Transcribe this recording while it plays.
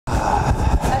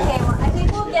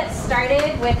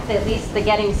started with at least the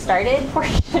getting started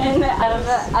portion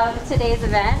of today's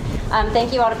event.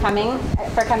 Thank you all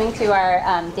for coming to our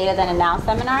Data Then and Now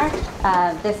seminar.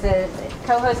 This is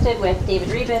co-hosted with David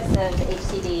Rebus of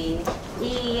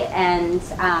HCDE, and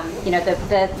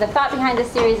the thought behind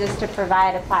this series is to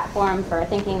provide a platform for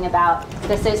thinking about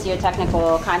the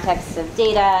socio-technical context of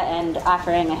data and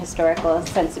offering a historical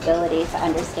sensibility to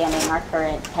understanding our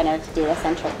current kind of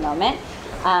data-centric moment.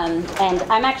 And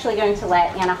I'm actually going to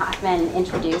let Anna Hoffman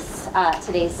introduce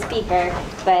today's speaker,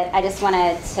 but I just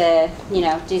wanted to,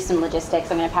 do some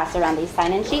logistics. I'm going to pass around these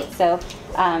sign-in sheets, so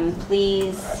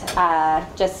please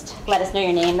just let us know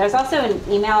your name. There's also an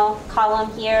email column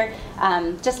here.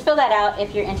 Just fill that out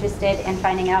if you're interested in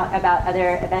finding out about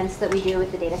other events that we do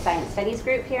with the Data Science Studies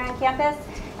group here on campus.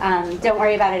 Don't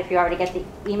worry about it if you already get the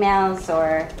emails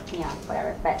or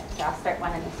whatever. But so I'll start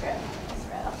one in this row.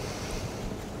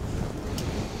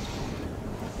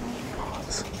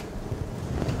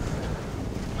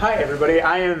 Hi, everybody.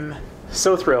 I am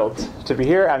so thrilled to be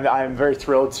here, and I'm very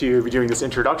thrilled to be doing this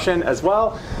introduction as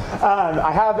well.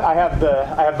 I have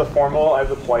the formal, I have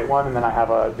the polite one, and then I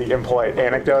have the impolite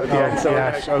anecdote at the end.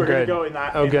 So we're going to go in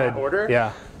that order.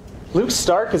 Yeah. Luke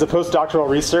Stark is a postdoctoral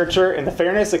researcher in the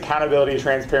Fairness, Accountability,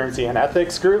 Transparency, and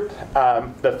Ethics group,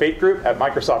 the FATE group at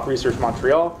Microsoft Research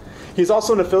Montreal. He's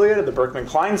also an affiliate of the Berkman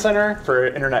Klein Center for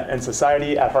Internet and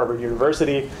Society at Harvard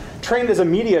University. Trained as a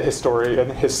media historian,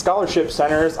 his scholarship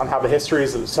centers on how the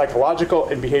histories of psychological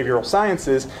and behavioral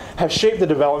sciences have shaped the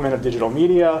development of digital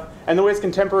media and the ways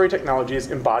contemporary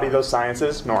technologies embody those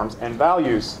sciences, norms, and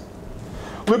values.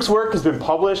 Luke's work has been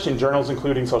published in journals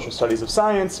including Social Studies of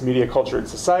Science, Media, Culture, and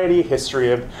Society,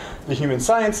 History of the Human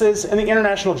Sciences, and the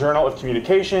International Journal of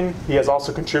Communication. He has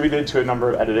also contributed to a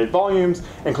number of edited volumes,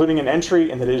 including an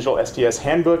entry in the Digital STS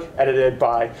Handbook, edited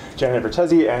by Janet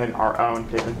Vertesi and our own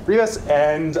David Rivas,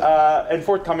 and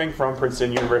forthcoming from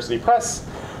Princeton University Press.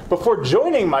 Before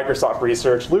joining Microsoft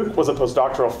Research, Luke was a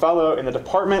postdoctoral fellow in the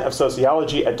Department of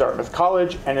Sociology at Dartmouth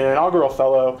College and an inaugural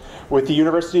fellow with the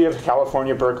University of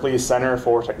California, Berkeley's Center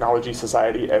for Technology,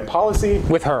 Society, and Policy.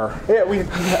 With her. Yeah, we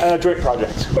a joint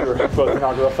project. We were both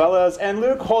inaugural fellows. And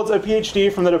Luke holds a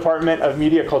PhD from the Department of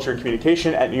Media, Culture, and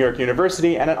Communication at New York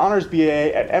University and an honors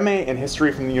BA at MA in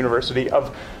History from the University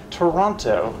of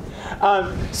Toronto.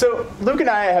 So Luke and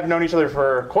I have known each other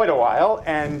for quite a while,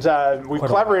 and we've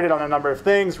collaborated on a number of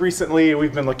things. Recently,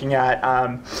 we've been looking at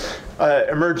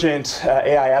emergent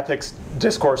AI ethics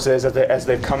discourses as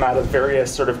they've come out of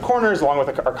various sort of corners, along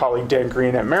with our colleague Dan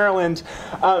Green at Maryland.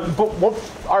 But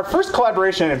our first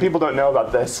collaboration, and people don't know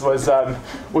about this, was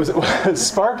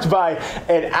sparked by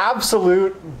an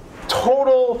absolute,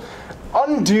 total,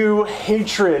 undue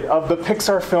hatred of the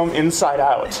Pixar film Inside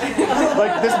Out.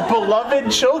 Like this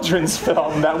beloved children's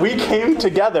film that we came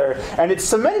together, and it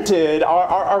cemented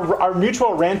our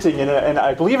mutual ranting in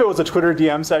I believe it was a Twitter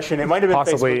DM session. It might have been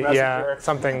possibly, Facebook Messenger. yeah,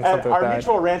 something and like our that.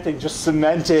 Mutual ranting just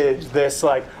cemented this,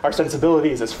 like, our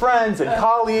sensibilities as friends and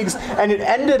colleagues, and it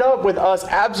ended up with us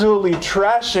absolutely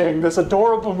trashing this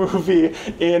adorable movie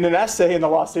in an essay in the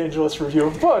Los Angeles Review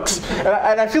of Books.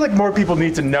 And I feel like more people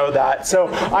need to know that. So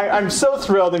I'm so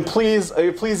thrilled, and please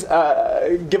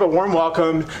give a warm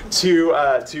welcome to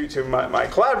my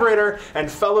collaborator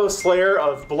and fellow slayer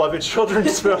of beloved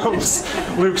children's films,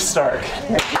 Luke Stark.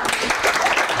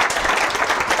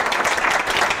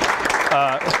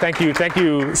 Thank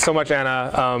you so much,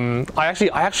 Anna. I actually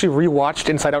rewatched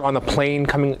Inside Out on the plane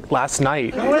coming last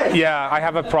night. No way. Yeah, I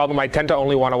have a problem. I tend to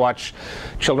only want to watch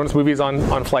children's movies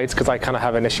on flights because I kind of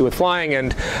have an issue with flying.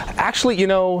 And actually,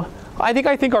 I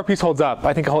think our piece holds up.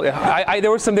 I think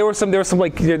there was some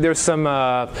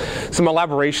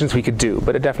elaborations we could do,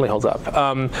 but it definitely holds up.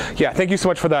 Yeah, thank you so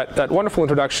much for that wonderful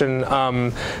introduction.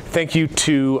 Thank you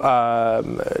to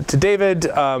David,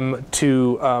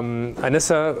 to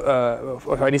Anissa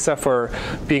for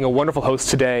being a wonderful host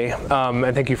today,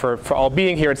 and thank you for all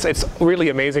being here. It's really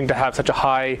amazing to have such a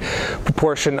high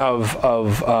proportion of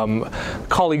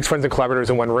colleagues, friends, and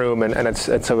collaborators in one room, and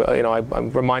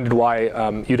I'm reminded why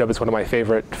UW is one of my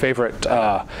favorite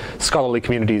scholarly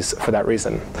communities for that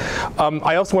reason.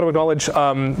 I also want to acknowledge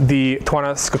the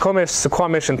Toana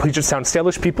Squamish, and Puget Sound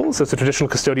Salish peoples as the traditional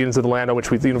custodians of the land on which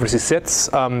the university sits.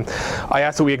 I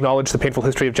ask that we acknowledge the painful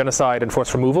history of genocide and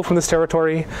forced removal from this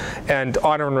territory, and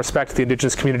honor and respect the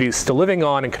indigenous communities still living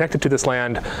on and connected to this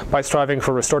land by striving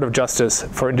for restorative justice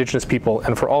for indigenous people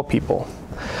and for all people.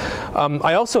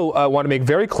 I also want to make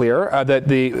very clear that at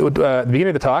the beginning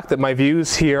of the talk that my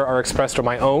views here are expressed are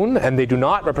my own, and they do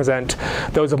not represent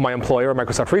those of my employer,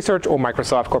 Microsoft Research, or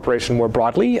Microsoft Corporation more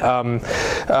broadly. I'm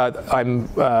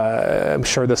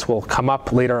sure this will come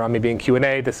up later on, maybe in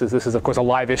Q&A. This is of course a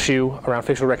live issue around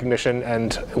facial recognition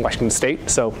and Washington State,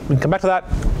 so we can come back to that.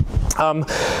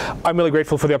 I'm really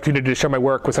grateful for the opportunity to share my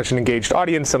work with such an engaged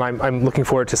audience, and I'm looking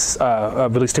forward to a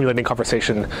really stimulating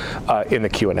conversation in the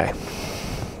Q&A.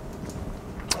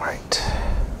 All right.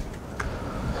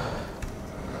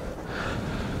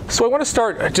 So I want to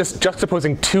start just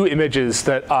juxtaposing two images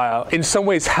that in some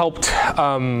ways helped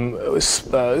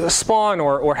spawn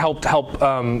or helped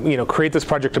create this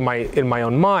project in my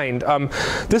own mind.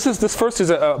 This first is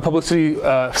a publicity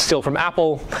still from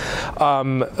Apple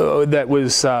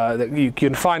that you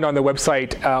can find on their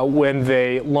website when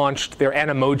they launched their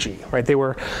Animoji. Right, they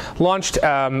were launched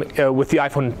with the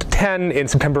iPhone 10 in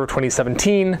September of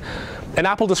 2017. And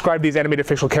Apple described these animated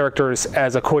facial characters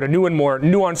as a, quote, a new and more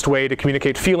nuanced way to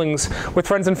communicate feelings with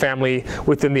friends and family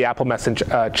within the Apple Message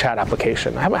chat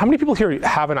application. How many people here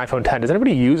have an iPhone 10? Does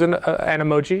anybody use an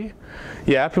emoji?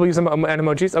 Yeah, people use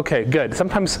emojis? Okay, good.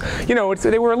 Sometimes,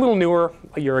 they were a little newer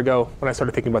a year ago when I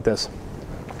started thinking about this.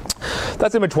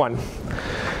 That's image one.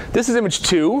 This is image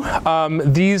two.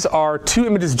 These are two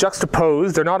images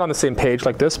juxtaposed. They're not on the same page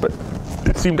like this, but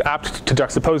it seemed apt to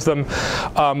juxtapose them,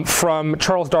 from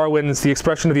Charles Darwin's The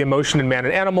Expression of the Emotion in Man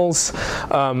and Animals,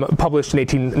 published in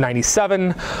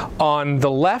 1897. On the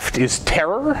left is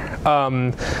terror,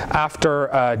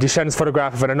 after Duchenne's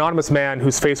photograph of an anonymous man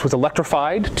whose face was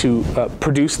electrified to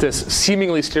produce this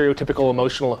seemingly stereotypical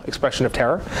emotional expression of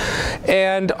terror.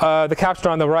 And the caption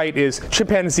on the right is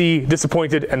chimpanzee,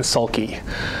 disappointed and sulky.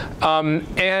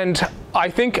 And I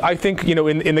think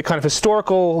in the kind of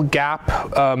historical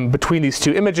gap between these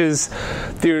two images,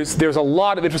 there's a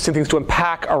lot of interesting things to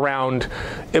unpack around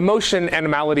emotion,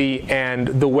 animality, and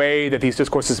the way that these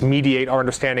discourses mediate our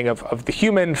understanding of the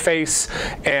human face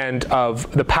and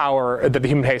of the power that the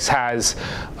human face has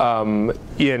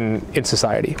in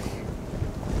society.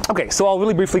 Okay, so I'll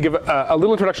really briefly give a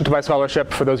little introduction to my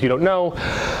scholarship for those of you who don't know,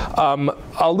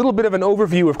 a little bit of an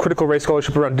overview of critical race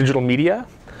scholarship around digital media.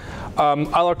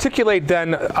 I'll articulate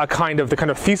then the kind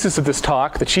of thesis of this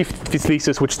talk, the chief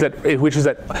thesis, which is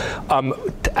that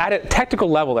at a technical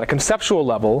level, at a conceptual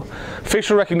level,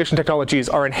 facial recognition technologies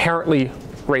are inherently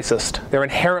racist. They're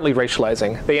inherently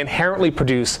racializing. They inherently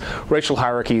produce racial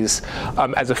hierarchies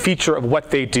as a feature of what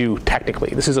they do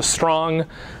technically. This is a strong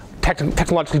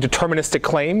technologically deterministic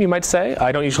claim, you might say.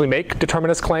 I don't usually make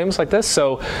determinist claims like this,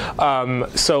 so I'm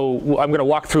going to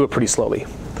walk through it pretty slowly.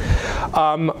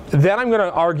 Then I'm going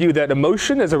to argue that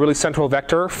emotion is a really central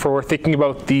vector for thinking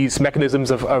about these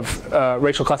mechanisms of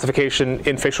racial classification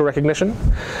in facial recognition.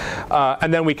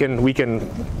 And then we can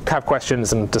have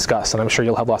questions and discuss, and I'm sure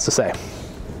you'll have lots to say.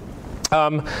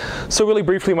 So really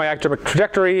briefly, my academic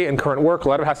trajectory and current work, a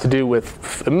lot of it has to do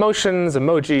with emotions,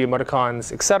 emoji,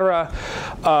 emoticons, etc.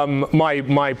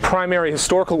 My primary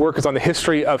historical work is on the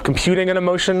history of computing and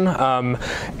emotion,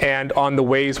 and on the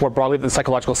ways more broadly that the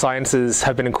psychological sciences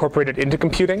have been incorporated into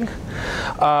computing.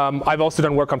 I've also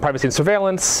done work on privacy and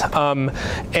surveillance,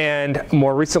 and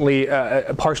more recently,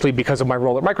 partially because of my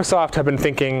role at Microsoft, have been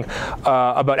thinking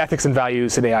about ethics and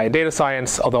values in AI and data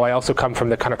science, although I also come from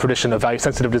the kind of tradition of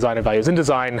value-sensitive design and value in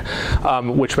design,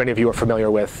 which many of you are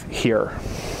familiar with here.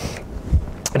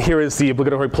 And here is the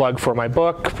obligatory plug for my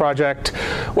book project,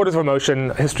 Orders of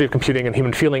Emotion, A History of Computing and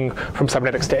Human Feeling from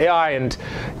Cybernetics to AI. And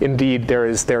indeed, there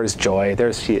is Joy.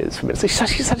 There she is.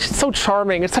 She's so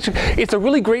charming. It's a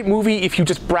really great movie if you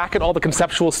just bracket all the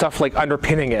conceptual stuff like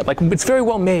underpinning it. Like, it's very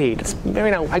well made. It's very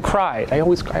nice. I cried. I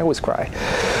always cry.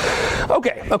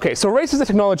 Okay. So race is a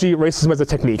technology, racism is a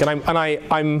technique, and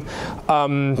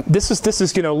this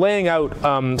is laying out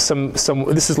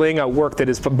this is laying out work that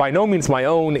is by no means my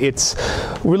own. It's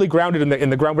really grounded in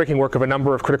the groundbreaking work of a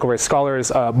number of critical race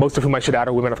scholars, most of whom I should add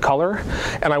are women of color,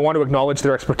 and I want to acknowledge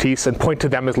their expertise and point to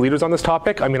them as leaders on this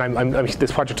topic. I mean,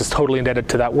 this project is totally indebted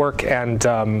to that work, and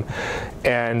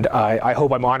I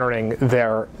hope I'm honoring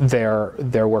their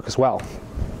work as well.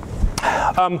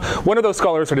 One of those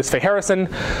scholars is Faye Harrison,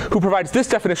 who provides this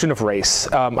definition of race.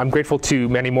 I'm grateful to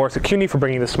Manny Morris at CUNY for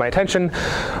bringing this to my attention.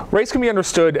 Race can be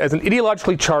understood as an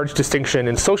ideologically charged distinction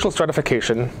in social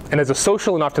stratification and as a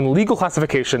social and often legal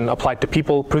classification applied to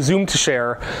people presumed to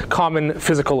share common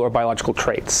physical or biological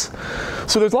traits.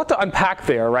 So there's a lot to unpack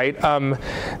there, right?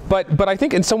 But I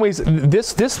think in some ways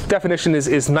this definition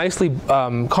is nicely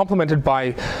complemented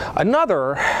by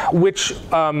another, which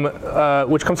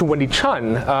comes from Wendy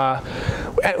Chun,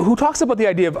 who talks about the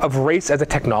idea of race as a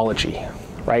technology,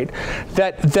 right?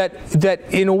 That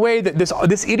in a way that this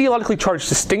ideologically charged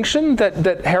distinction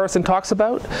that Harrison talks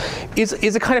about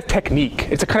is a kind of technique.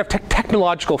 It's a kind of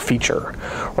technological feature,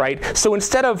 right? So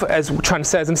instead of, as Chun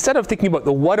says, instead of thinking about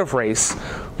the what of race,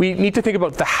 we need to think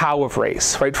about the how of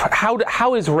race, right?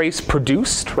 How is race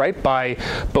produced, right, by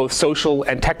both social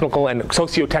and technical and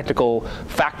socio-technical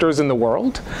factors in the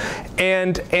world,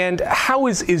 and how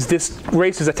is this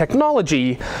race as a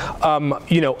technology,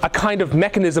 a kind of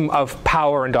mechanism of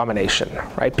power and domination,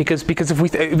 right? Because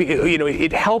if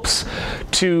it helps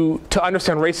to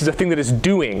understand race as a thing that is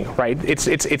doing, right?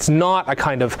 It's not a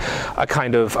kind of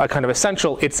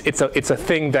essential. It's a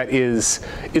thing that is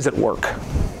at work.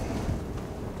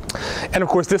 And of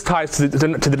course, this ties to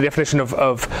the definition of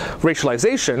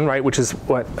racialization, right, which is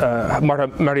what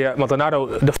Maria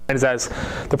Maldonado defines as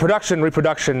the production,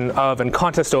 reproduction of, and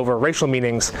contest over racial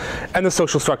meanings and the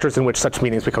social structures in which such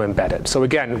meanings become embedded. So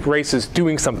again, race is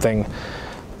doing something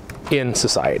in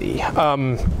society.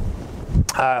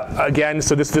 Again,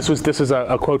 so this is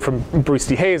a quote from Bruce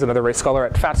D. Hayes, another race scholar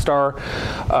at FATSTAR,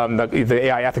 the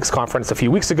AI ethics conference a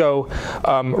few weeks ago.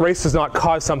 Race does not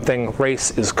cause something,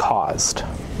 race is caused.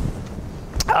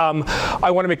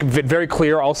 I want to make it very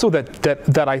clear also that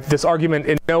this argument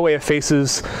in no way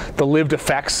effaces the lived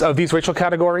effects of these racial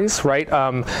categories, right?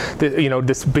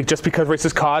 Just because race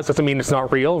is caused doesn't mean it's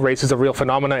not real. Race is a real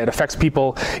phenomena. It affects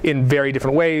people in very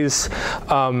different ways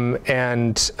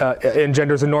and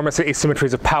engenders enormous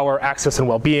asymmetries of power, access, and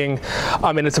well-being.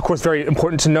 And it's of course very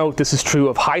important to note this is true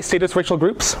of high-status racial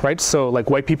groups, right? So like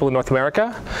white people in North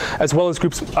America, as well as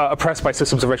groups oppressed by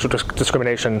systems of racial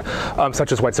discrimination,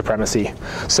 such as white supremacy.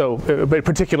 So, in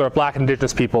particular, Black and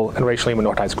Indigenous people and racially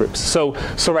minoritized groups. So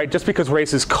right, just because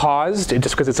race is caused,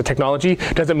 just because it's a technology,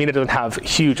 doesn't mean it doesn't have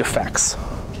huge effects.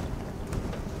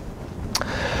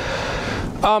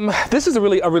 This is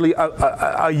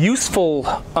a useful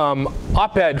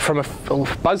op-ed from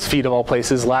BuzzFeed of all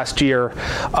places last year,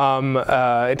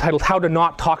 entitled "How to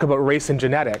Not Talk About Race and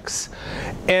Genetics,"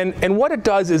 and what it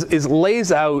does is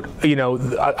lays out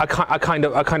a kind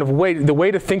of way, the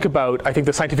way to think about, I think,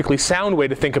 the scientifically sound way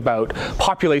to think about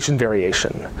population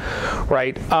variation,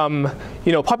 right?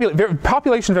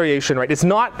 Population variation, right, is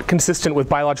not consistent with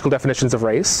biological definitions of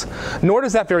race, nor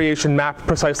does that variation map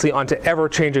precisely onto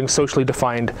ever-changing socially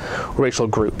defined racial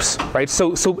groups, right?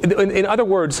 So in other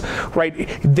words,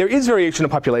 right, there is variation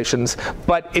in populations,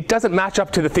 but it doesn't match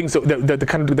up to the things the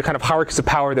kind of hierarchies of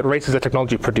power that race as a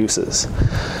technology produces.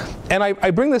 And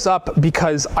I bring this up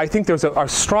because I think there's a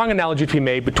strong analogy to be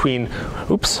made between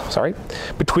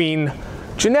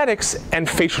genetics and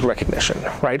facial recognition,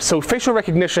 right? So facial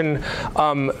recognition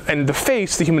and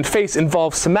the human face,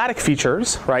 involves somatic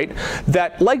features, right,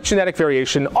 that, like genetic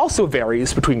variation, also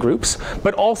varies between groups,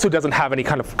 but also doesn't have any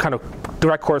kind of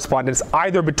direct correspondence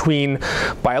either between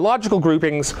biological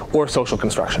groupings or social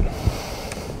construction.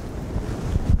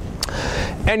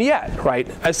 And yet, right,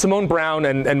 as Simone Brown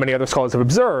and many other scholars have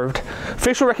observed,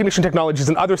 facial recognition technologies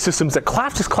and other systems that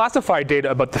classify data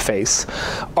about the face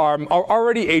are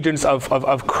already agents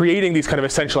of creating these kind of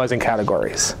essentializing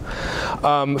categories.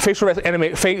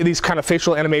 These kind of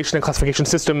facial animation and classification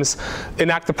systems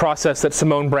enact the process that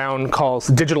Simone Brown calls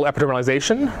digital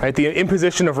epidermalization, right, the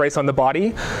imposition of race on the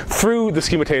body through the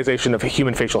schematization of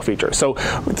human facial features. So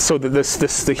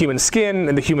the human skin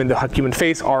and the human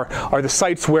face are the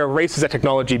sites where race as a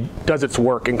technology does its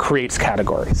work and creates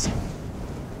categories.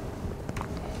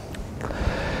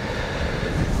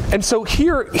 And so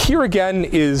here again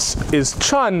is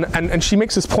Chun, and she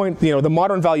makes this point, the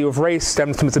modern value of race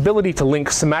stems from its ability to link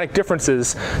somatic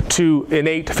differences to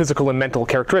innate physical and mental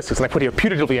characteristics. And I put here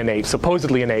putatively innate,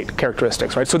 supposedly innate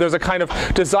characteristics, right? So there's a kind of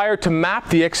desire to map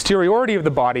the exteriority of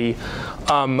the body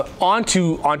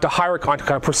onto kind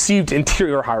of perceived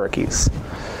interior hierarchies.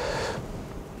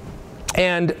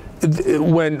 And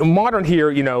when modern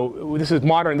here, this is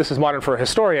modern for a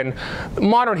historian.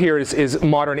 Modern here is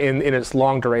modern in its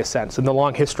longue durée sense, in the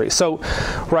long history. So,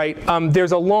 right,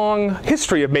 there's a long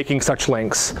history of making such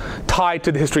links tied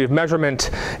to the history of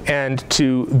measurement and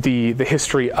to the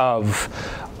history of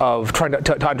trying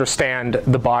to understand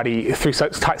the body through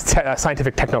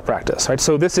scientific technopractice, right?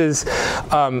 So this is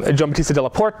Giambattista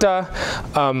della Porta,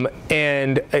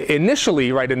 and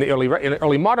initially, right, in the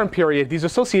early modern period, these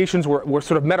associations were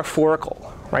sort of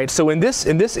metaphorical, right? So in this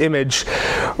image,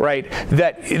 right,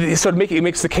 that sort of it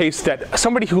makes the case that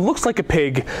somebody who looks like a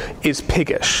pig is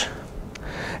piggish.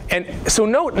 And so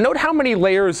note how many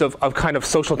layers of kind of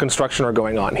social construction are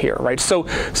going on here, right? So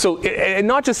and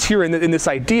not just here in this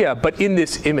idea, but in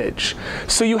this image.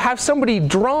 So you have somebody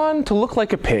drawn to look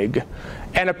like a pig,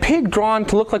 and a pig drawn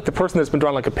to look like the person that's been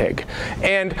drawn like a pig.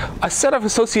 And a set of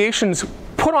associations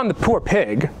put on the poor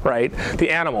pig, right,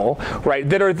 the animal, right,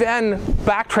 that are then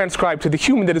back transcribed to the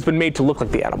human that has been made to look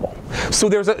like the animal. So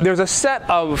there's a set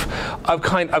of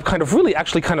kind of really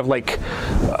actually kind of like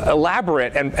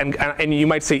elaborate and you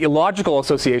might say illogical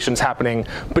associations happening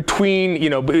between,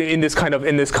 you know, in this kind of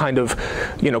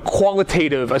you know,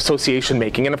 qualitative association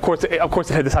making. And of course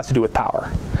this has to do with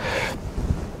power.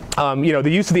 You know, the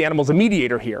use of the animal as a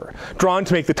mediator here, drawn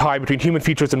to make the tie between human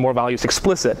features and moral values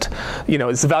explicit. You know,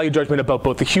 it's a value judgment about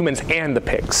both the humans and the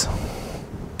pigs.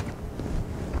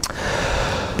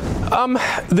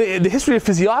 The history of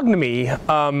physiognomy,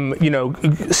 you know,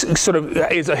 sort of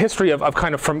is a history of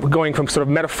kind of going from sort of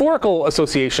metaphorical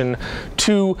association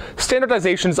to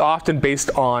standardizations often based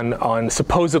on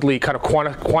supposedly kind of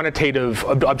quantitative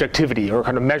objectivity or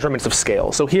kind of measurements of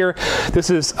scale. So here, this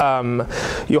is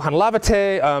Johann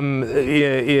Lavater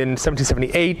in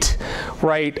 1778,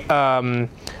 right?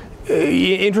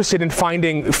 Interested in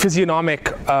finding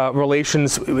physiognomic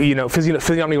relations, you know,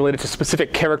 physiognomy related to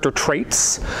specific character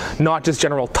traits, not just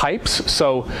general types.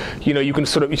 So, you know, you can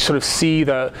sort of see these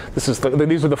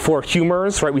are the four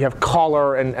humors, right? We have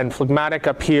choler and phlegmatic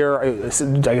up here. I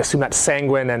assume that's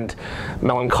sanguine and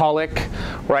melancholic,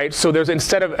 right? So there's,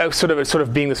 instead of sort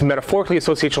of being this metaphorically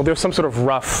associational, there's some sort of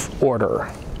rough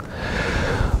order.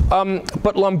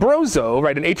 But Lombroso,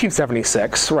 right, in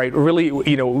 1876, right, really,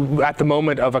 you know, at the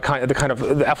moment of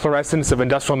the efflorescence of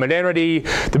industrial modernity,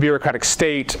 the bureaucratic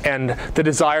state, and the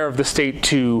desire of the state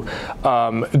to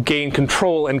gain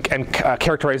control and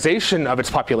characterization of its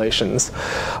populations,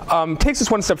 takes us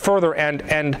one step further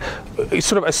and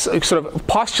sort of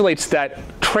postulates that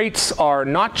traits are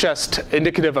not just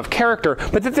indicative of character,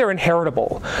 but that they're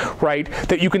inheritable, right?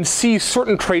 That you can see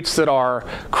certain traits that are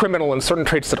criminal and certain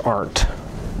traits that aren't.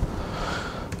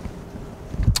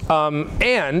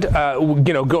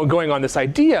 You know, going on this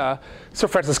idea, Sir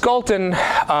Francis Galton,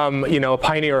 you know, a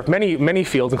pioneer of many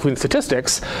fields, including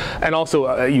statistics and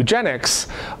also eugenics,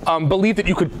 believed that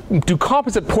you could do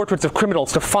composite portraits of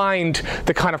criminals to find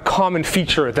the kind of common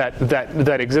feature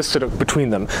that existed between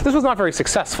them. This was not very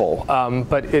successful,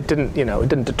 but it didn't, you know, it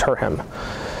didn't deter him.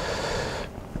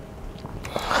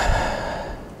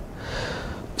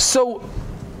 So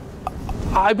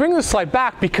I bring this slide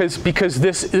back because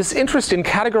this interest in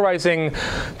categorizing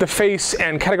the face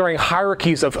and categorizing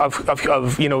hierarchies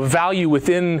of you know, value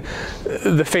within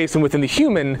the face and within the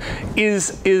human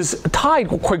is tied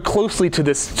quite closely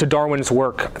to Darwin's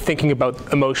work thinking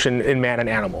about emotion in man and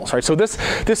animals, right? So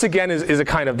this again is a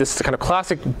kind of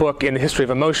classic book in the history of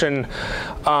emotion,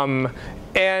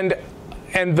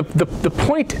 and the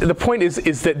point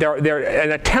is that they're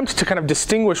an attempt to kind of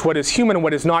distinguish what is human and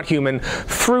what is not human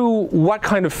through what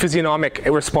kind of physiognomic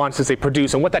responses they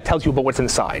produce and what that tells you about what's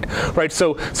inside, right?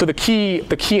 So the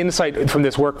key insight from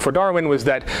this work for Darwin was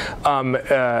that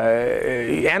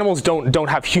animals don't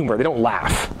have humor, they don't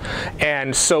laugh,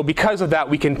 and so because of that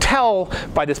we can tell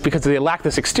by this, because they lack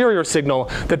this exterior signal,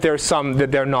 that they're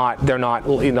not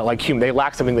you know, like human. They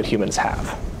lack something that humans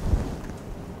have.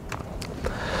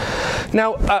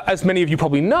 Now, as many of you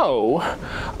probably know,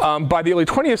 by the early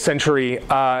 20th century,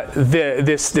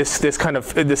 this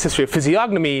history of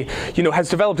physiognomy, you know, has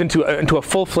developed into a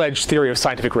full-fledged theory of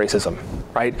scientific racism,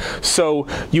 right? So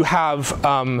you have,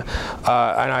 and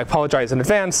I apologize in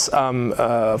advance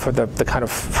for the kind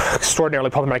of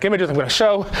extraordinarily problematic images I'm going to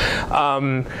show.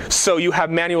 So you have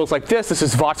manuals like this. This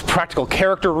is Vaught's Practical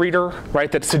Character Reader, right?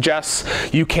 That suggests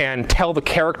you can tell the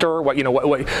character what, you know,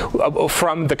 what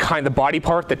from the body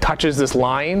part that touches this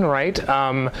line, right?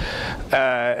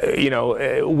 You know,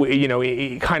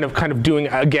 kind of doing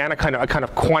again a kind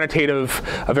of quantitative,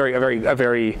 a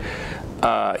very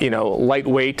you know,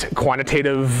 lightweight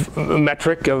quantitative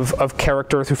metric of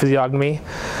character through physiognomy.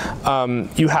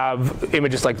 You have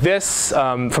images like this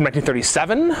from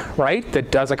 1937, right? That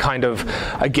does a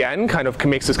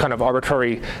makes this kind of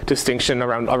arbitrary distinction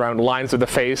around lines of the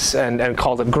face and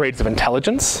calls it grades of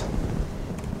intelligence.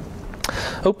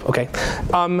 Oh, okay.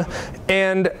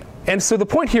 And so the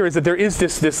point here is that there is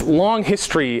this long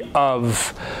history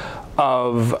of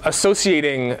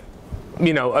associating,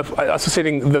 you know,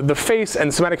 associating the face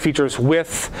and somatic features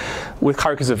with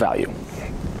hierarchies of value.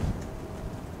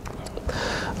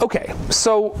 Okay,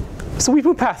 so So we've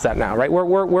moved past that now, right?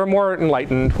 We're more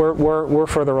enlightened. We're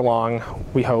further along,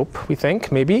 we hope, we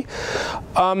think, maybe.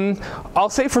 I'll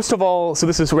say, first of all, so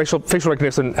this is facial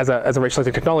recognition as a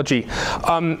racializing technology.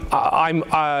 I'm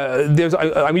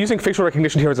using facial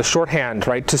recognition here as a shorthand,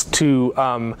 right, just to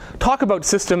talk about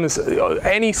systems,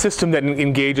 any system that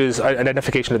engages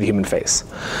identification of the human face.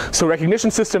 So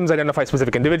recognition systems identify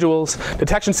specific individuals.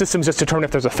 Detection systems just determine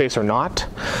if there's a face or not.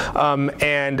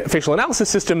 And facial analysis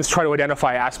systems try to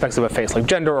identify aspects of a face, like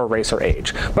gender or race or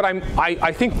age. But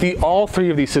I think all three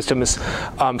of these systems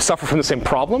suffer from the same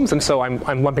problems, and so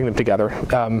I'm lumping them together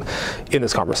in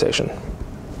this conversation.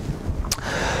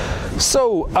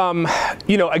 So,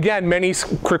 again, many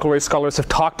critical race scholars have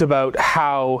talked about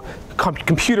how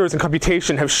computers and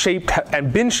computation have shaped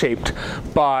and been shaped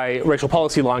by racial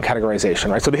policy law and categorization,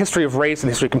 right? So the history of race and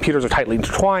the history of computers are tightly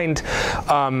intertwined.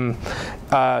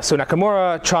 So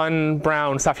Nakamura, Chun,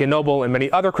 Brown, Safia Noble, and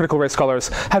many other critical race scholars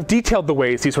have detailed the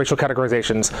ways these racial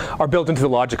categorizations are built into the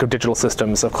logic of digital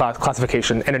systems of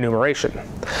classification and enumeration.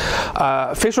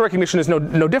 Facial recognition is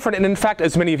no different, and in fact,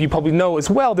 as many of you probably know as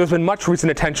well, there's been much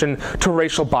recent attention to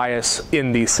racial bias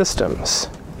in these systems.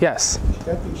 Yes? Should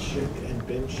that be shaped and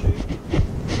been shaped?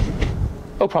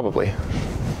 Oh, probably.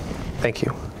 Thank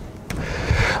you.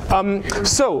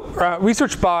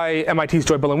 Research by MIT's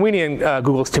Joy Buolamwini and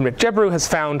Google's Timnit Gebru has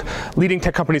found leading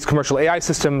tech companies' commercial AI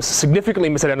systems significantly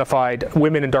misidentified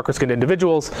women and darker-skinned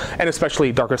individuals, and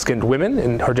especially darker-skinned women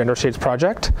in her Gender Shades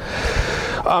project.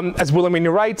 As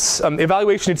Buolamwini writes,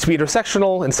 evaluation needs to be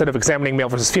intersectional instead of examining male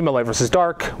versus female, light versus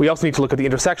dark. We also need to look at the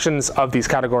intersections of these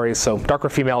categories, so darker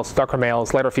females, darker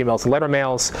males, lighter females, and lighter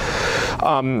males.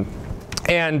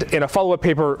 And in a follow-up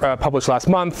paper published last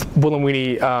month,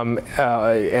 Buolamwini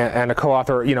and a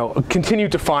co-author, continue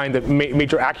to find that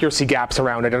major accuracy gaps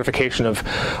around identification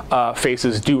of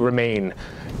faces do remain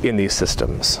in these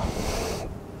systems.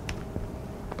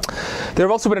 There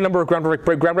have also been a number of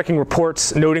groundbreaking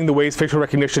reports noting the ways facial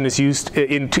recognition is used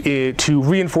to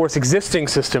reinforce existing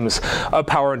systems of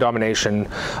power and domination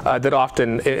that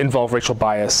often involve racial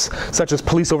bias, such as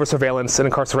police over-surveillance and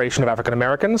incarceration of African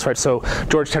Americans. Right? So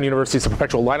Georgetown University's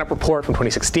Perpetual Lineup Report from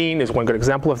 2016 is one good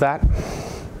example of that.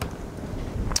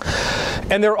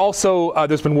 And there also,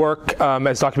 there's been work,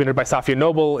 as documented by Safia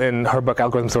Noble in her book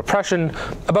Algorithms of Oppression,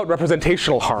 about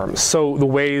representational harms. So the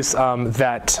ways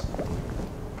that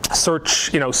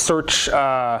search, this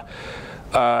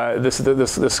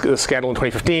scandal in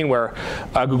 2015 where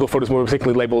Google Photos more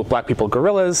particularly labeled black people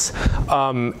gorillas.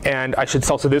 And I should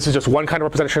also, this is just one kind of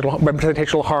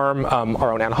representational harm.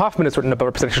 Our own Anna Hoffman has written about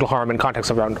representational harm in context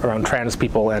around trans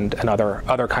people and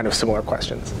other kind of similar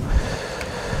questions.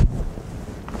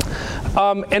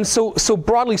 And so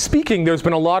broadly speaking, there's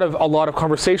been a lot of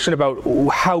conversation about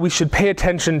how we should pay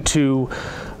attention to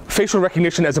facial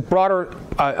recognition as a broader,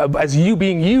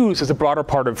 being used as a broader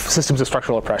part of systems of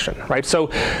structural oppression, right? So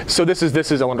this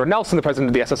is Eleanor Nelson, the president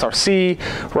of the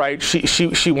SSRC, right?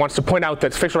 She wants to point out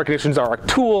that facial recognitions are a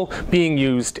tool being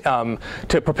used to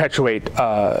perpetuate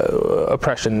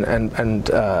oppression and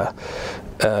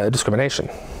discrimination.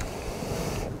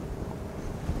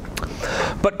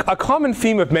 But a common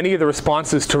theme of many of the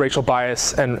responses to racial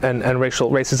bias and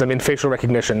racism in facial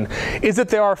recognition is that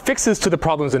there are fixes to the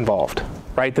problems involved,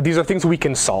 right? That these are things we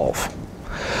can solve.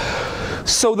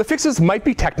 So the fixes might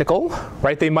be technical,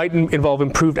 right? They might involve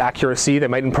improved accuracy, they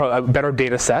might involve better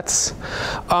data sets,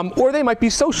 or they might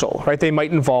be social, right? They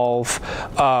might involve,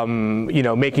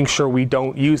 making sure we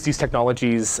don't use these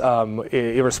technologies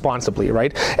irresponsibly,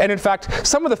 right? And in fact,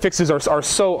 some of the fixes some of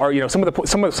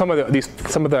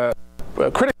the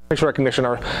critics of facial recognition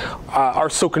are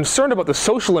so concerned about the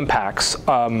social impacts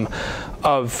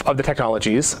of the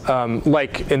technologies,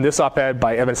 like in this op-ed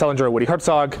by Evan Selinger and Woody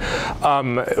Herzog,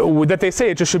 that they say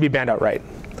it just should be banned outright.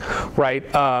 Right?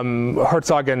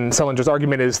 Herzog and Selinger's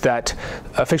argument is that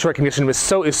facial recognition is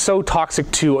so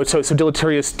toxic so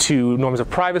deleterious to norms of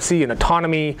privacy and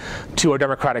autonomy, to our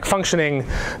democratic functioning,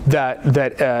 that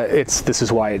this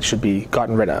is why it should be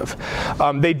gotten rid of.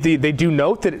 They do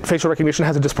note that facial recognition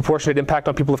has a disproportionate impact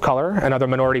on people of color and other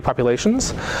minority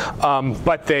populations,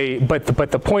 but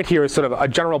the point here is sort of a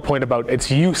general point about its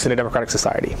use in a democratic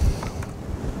society.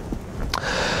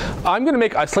 I'm going to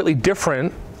make a slightly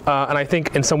different and I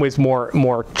think in some ways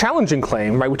more challenging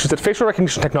claim, right, which is that facial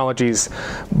recognition technologies,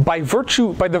 by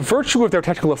the virtue of their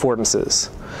technical affordances,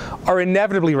 are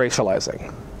inevitably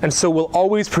racializing, and so will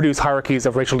always produce hierarchies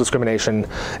of racial discrimination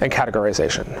and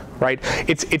categorization, right?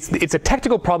 It's a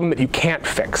technical problem that you can't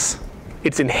fix.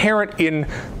 It's inherent in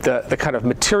the kind of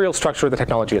material structure of the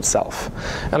technology itself.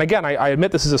 And again, I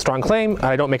admit this is a strong claim, and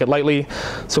I don't make it lightly,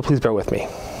 so please bear with me.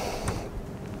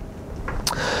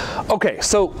 Okay,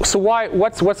 so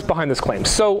what's behind this claim?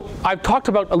 So I've talked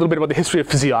a little bit about the history of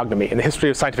physiognomy and the history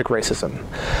of scientific racism.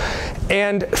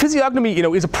 And physiognomy,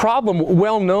 is a problem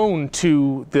well known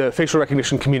to the facial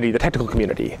recognition community, the technical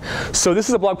community. So this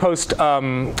is a blog post,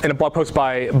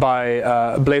 by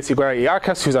Blaise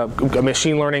Iguerra-Yarcas, who's a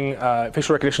machine learning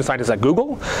facial recognition scientist at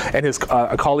Google, and his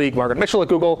colleague Margaret Mitchell at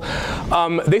Google.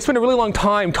 They spent a really long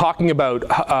time talking about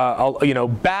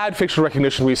bad facial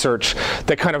recognition research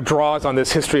that kind of draws on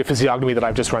this history of physiognomy that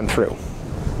I've just run through.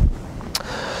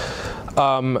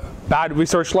 Bad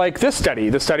research like this study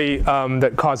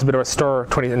that caused a bit of a stir in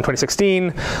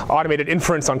 2016, automated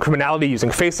inference on criminality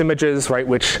using face images, right,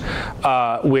 which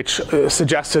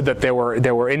suggested that there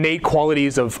were innate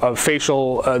qualities of the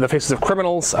faces of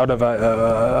criminals out of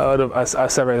a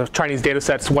series of Chinese data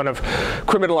sets, one of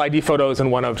criminal ID photos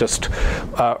and one of just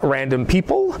random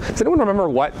people. Does anyone remember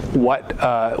what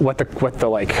the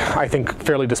I think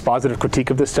fairly dispositive critique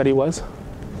of this study was?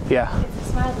 Yeah. It's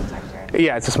a smile detector.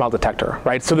 Yeah, it's a smile detector,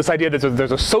 right? So this idea that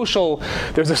there's a social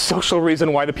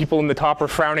reason why the people in the top are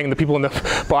frowning and the people in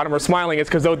the bottom are smiling is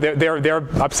because they're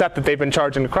upset that they've been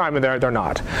charged in a crime and they're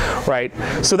not, right?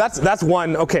 So that's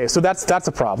one. Okay, so that's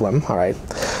a problem, all right.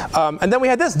 And then we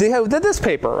had this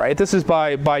paper, right? This is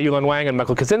by Yulin Wang and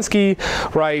Michael Kaczynski,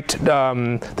 right?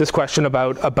 This question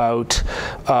about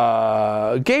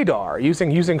gaydar,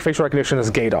 using facial recognition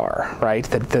as gaydar, right?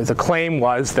 The claim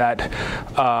was that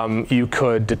you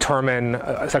could determine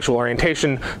sexual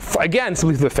orientation, again,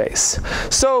 simply through the face.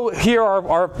 So here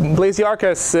are Blaise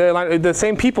Iguerra-Yarcas, the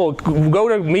same people, go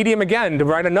to Medium again to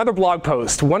write another blog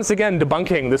post, once again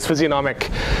debunking this physiognomic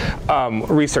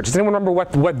research. Does anyone remember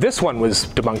what this one was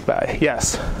debunked by?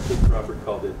 Yes? Robert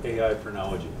called it AI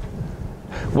phrenology.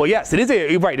 Well, yes, it is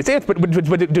right. It's but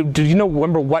do you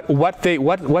remember what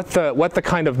the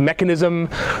kind of mechanism,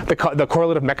 the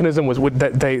correlative mechanism was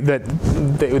that they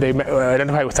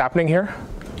identify what's happening here?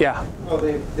 Yeah. Well,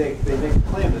 they make a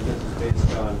claim that this is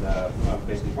based on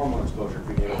basically hormone exposure,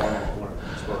 prenatal hormone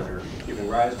exposure, giving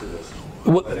rise to this.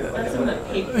 Well, That's in the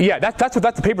paper. yeah, that's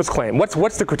what the paper's claim.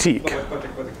 What's the critique? But the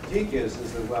critique is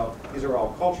that, well, these are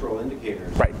all cultural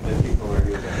indicators Right. that people are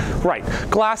using. Right.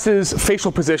 Glasses,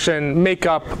 facial position,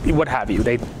 makeup, what have you,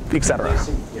 etc.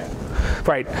 Yeah.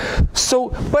 Right.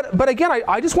 So, but again,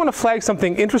 I just want to flag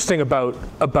something interesting about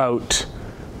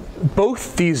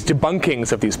both these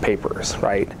debunkings of these papers,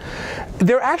 right?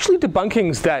 They're actually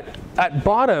debunkings that, at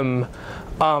bottom,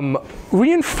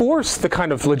 reinforce the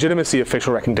kind of legitimacy of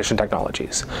facial recognition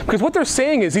technologies. Because what they're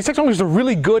saying is these technologies are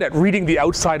really good at reading the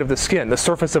outside of the skin, the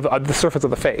surface of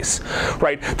the face,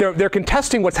 right? They're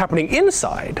contesting what's happening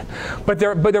inside, but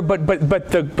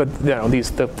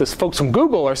these folks from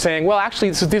Google are saying, well,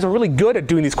 actually, these are really good at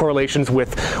doing these correlations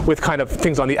with kind of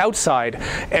things on the outside,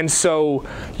 and so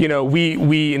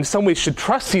we in some ways should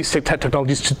trust these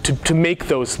technologies to make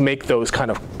those kind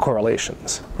of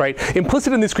correlations, right?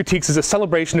 Implicit in these critiques is a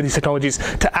celebration of these technologies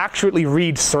to accurately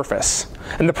read surface.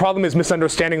 And the problem is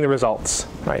misunderstanding the results,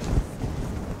 right?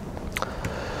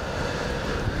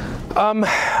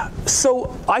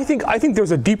 So I think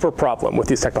there's a deeper problem with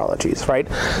these technologies, right?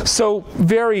 So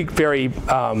very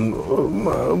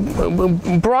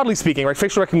broadly speaking, right,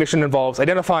 facial recognition involves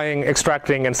identifying,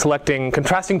 extracting, and selecting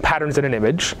contrasting patterns in an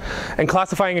image, and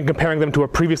classifying and comparing them to a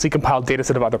previously compiled data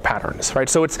set of other patterns, right?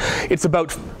 So it's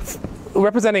about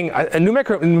representing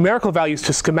numerical values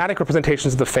to schematic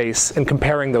representations of the face and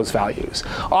comparing those values,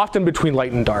 often between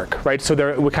light and dark, right? So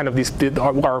we kind of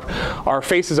our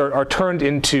faces are turned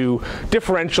into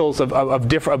differentials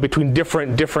between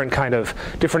different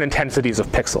intensities of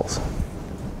pixels.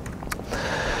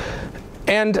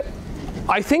 And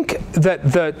I think that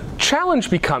the challenge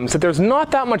becomes that there's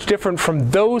not that much different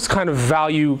from those kind of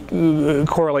value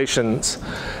correlations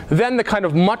than the kind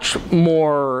of much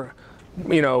more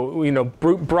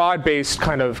broad-based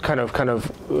kind of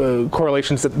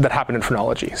correlations that happen in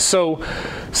phrenology. So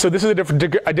this is a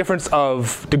difference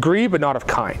of degree, but not of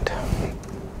kind.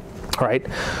 All right.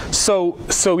 So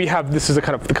we have, this is the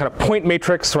kind of point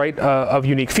matrix, right, of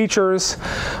unique features.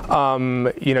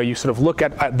 You sort of look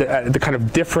at the kind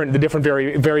of different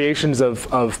variations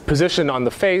of position on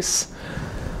the face.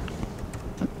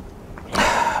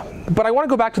 But I want to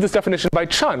go back to this definition by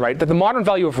Chun, right? That the modern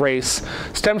value of race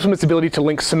stems from its ability to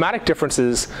link somatic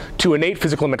differences to innate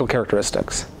physical and mental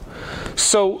characteristics.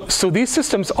 So these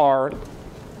systems are,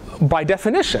 by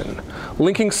definition,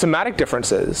 linking somatic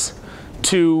differences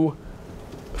to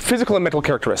physical and mental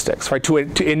characteristics, right? To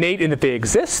innate in that they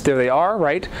exist, there they are,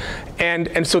 right?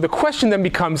 And so the question then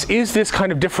becomes: is this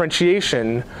kind of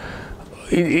differentiation?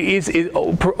 Is it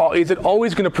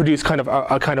always going to produce kind of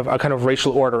a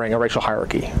racial ordering, a racial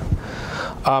hierarchy?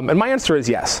 And my answer is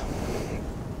yes.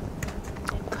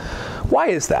 Why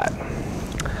is that?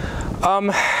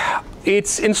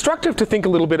 It's instructive to think a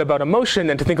little bit about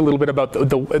emotion and to think a little bit about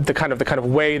the kind of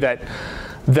way that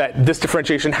this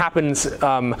differentiation happens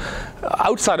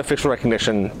outside of facial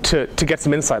recognition to get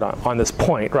some insight on this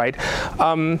point, right?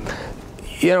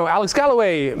 Alex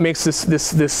Galloway makes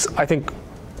this I think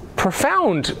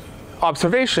profound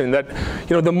observation that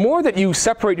the more that you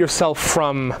separate yourself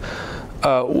from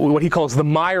what he calls the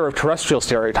mire of terrestrial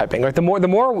stereotyping, right? The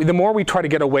more we try to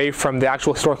get away from the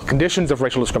actual historical conditions of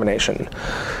racial discrimination,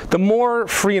 the more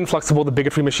free and flexible the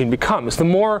bigotry machine becomes. The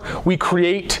more we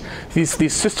create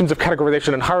these systems of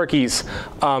categorization and hierarchies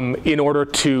in order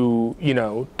to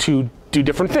do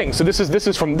different things. So this is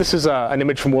an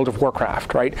image from World of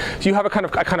Warcraft, right? So you have a kind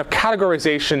of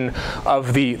categorization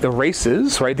of the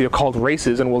races, right? They're called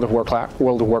races in World of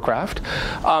Warcraft,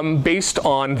 based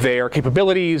on their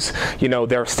capabilities,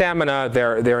 their stamina,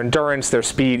 their endurance, their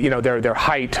speed, their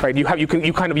height, right? You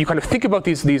kind of think about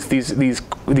these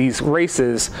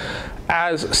races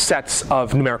as sets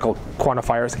of numerical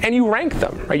quantifiers, and you rank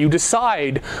them, right? You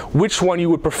decide which one you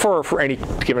would prefer for any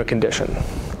given condition.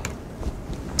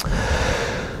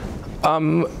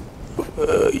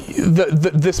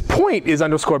 This point is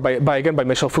underscored by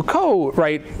Michel Foucault,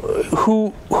 right?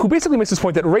 Who basically makes this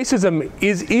point that racism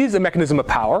is a mechanism of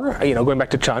power. Going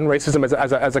back to Chun, racism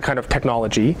as a kind of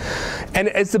technology, and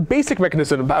as the basic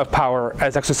mechanism of power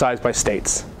as exercised by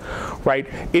states, right?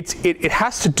 It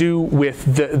has to do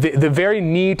with the very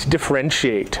need to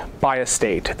differentiate by a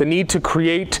state, the need to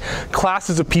create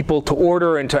classes of people to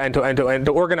order and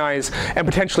to organize and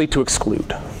potentially to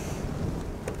exclude.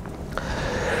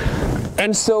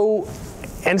 And so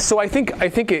I think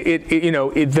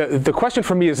the question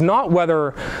for me is not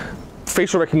whether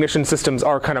facial recognition systems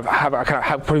are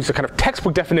have produced a kind of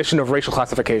textbook definition of racial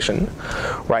classification,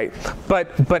 right?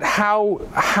 But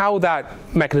how that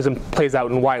mechanism plays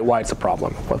out and why it's a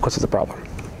problem. Well, of course, it's a problem.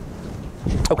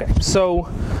 Okay, so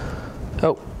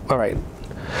all right.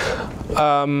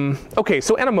 Okay,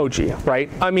 so Animoji, right?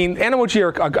 I mean, Animoji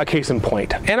are a case in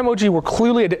point. Animoji were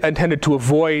clearly intended to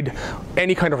avoid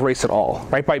any kind of race at all,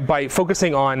 right? By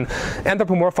focusing on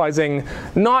anthropomorphizing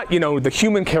not the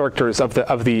human characters of the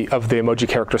emoji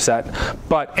character set,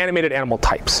 but animated animal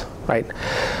types, right?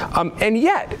 And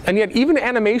yet even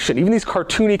animation, even these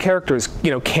cartoony characters,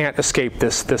 can't escape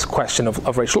this question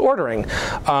of racial ordering.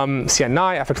 Sian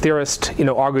Nai, affect theorist,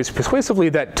 argues persuasively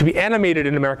that to be animated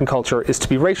in American culture is to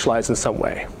be racialized in some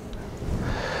way.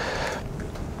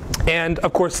 And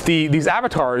of course, these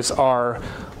avatars are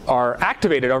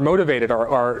activated, are motivated,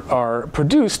 are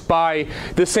produced by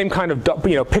the same kind of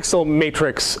pixel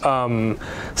matrix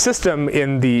system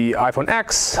in the iPhone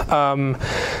X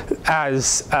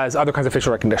as other kinds of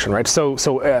facial recognition, right? So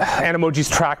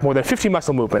Animojis track more than 50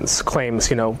 muscle movements,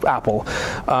 claims Apple.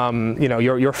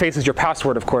 Your face is your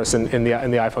password, of course, in the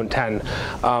iPhone 10,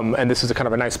 and this is a kind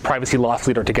of a nice privacy loss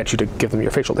leader to get you to give them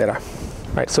your facial data,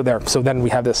 right? So then we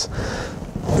have this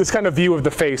kind of view of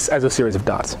the face as a series of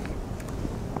dots.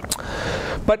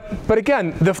 But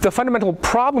again, the fundamental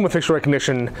problem with facial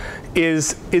recognition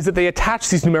is that they attach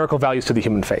these numerical values to the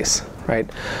human face, right?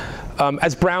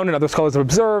 As Brown and other scholars have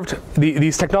observed,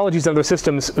 these technologies and other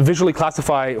systems visually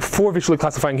classifying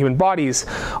human bodies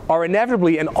are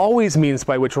inevitably and always means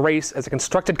by which race as a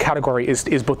constructed category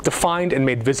is both defined and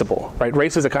made visible, right?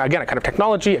 Race is, again, a kind of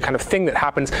technology, a kind of thing that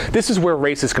happens. This is where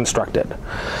race is constructed.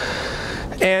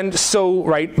 And so,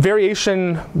 right,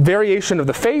 variation of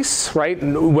the face, right,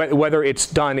 whether it's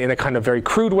done in a kind of very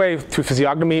crude way through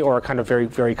physiognomy or a kind of very,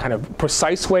 very kind of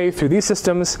precise way through these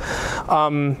systems,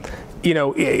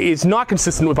 is not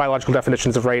consistent with biological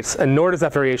definitions of race, and nor does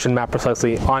that variation map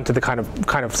precisely onto the kind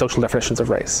of social definitions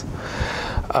of race.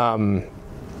 And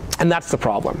that's the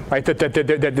problem, right?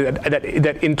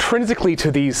 That intrinsically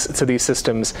to these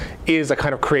systems is a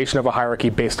kind of creation of a hierarchy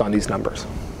based on these numbers.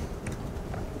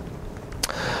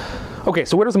 Okay,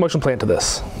 so where does emotion play into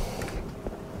this?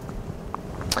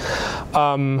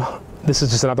 This is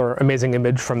just another amazing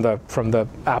image from the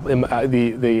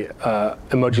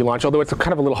emoji launch. Although it's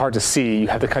kind of a little hard to see. You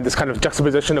have this kind of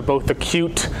juxtaposition of both the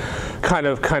cute, kind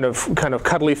of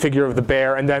cuddly figure of the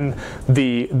bear, and then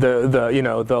the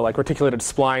like reticulated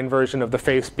spline version of the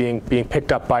face being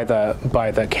picked up by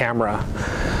the camera.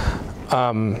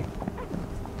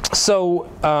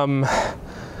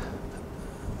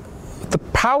 The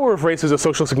power of race as a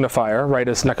social signifier, right,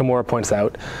 as Nakamura points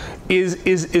out,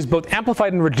 is both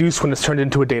amplified and reduced when it's turned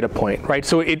into a data point, right?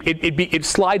 So it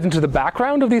slides into the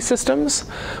background of these systems,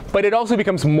 but it also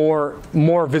becomes more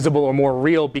visible or more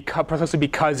real precisely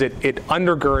because it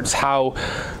undergirds how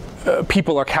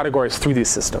people are categorized through these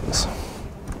systems.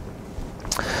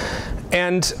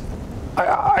 And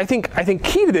I think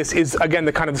key to this is, again,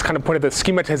 this kind of point of the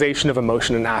schematization of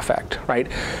emotion and affect, right?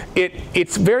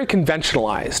 It's very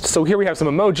conventionalized. So here we have some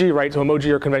emoji, right? So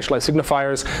emoji are conventionalized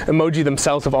signifiers. Emoji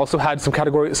themselves have also had some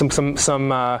category, some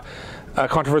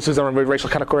controversies around racial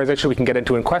categorization we can get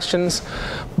into in questions.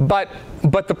 But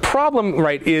the problem,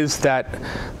 right, is that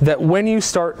when you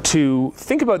start to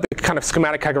think about the kind of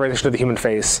schematic categorization of the human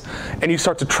face, and you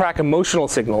start to track emotional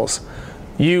signals,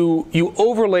 you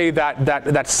overlay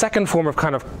that second form of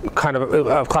kind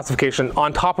of classification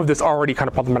on top of this already kind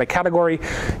of problematic category,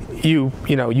 you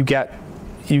get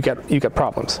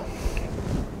problems.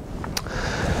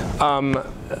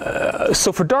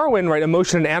 So for Darwin, right,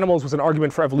 emotion in animals was an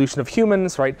argument for evolution of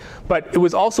humans, right? But it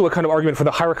was also a kind of argument for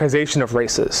the hierarchization of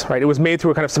races, right? It was made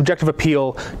through a kind of subjective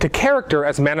appeal to character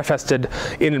as manifested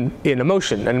in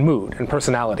emotion and mood and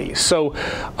personality. So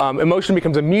emotion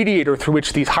becomes a mediator through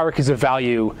which these hierarchies of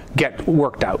value get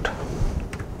worked out.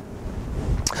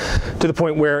 To the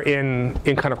point where in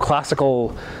kind of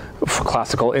classical in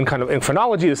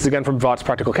phonology, this is again from Vaught's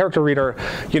Practical Character Reader,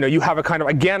 you have a kind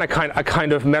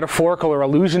of metaphorical or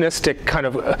illusionistic kind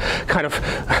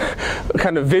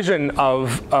of vision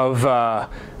of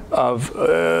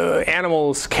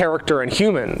animals, character, and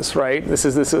humans, right? This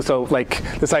is so like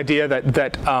this idea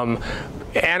that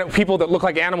people that look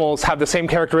like animals have the same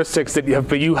characteristics that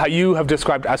you have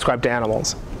ascribed to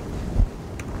animals.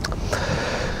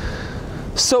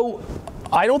 So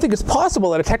I don't think it's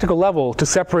possible at a technical level to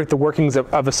separate the workings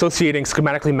of associating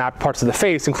schematically mapped parts of the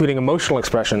face, including emotional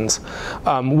expressions,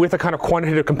 with a kind of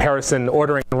quantitative comparison,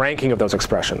 ordering, and ranking of those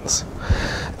expressions.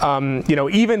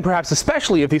 Even perhaps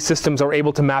especially if these systems are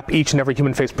able to map each and every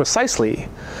human face precisely,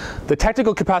 the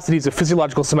technical capacities of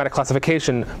physiological somatic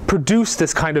classification produce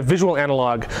this kind of visual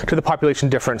analog to the population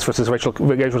difference versus racial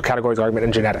categories argument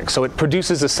in genetics. So it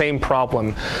produces the same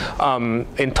problem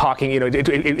in talking.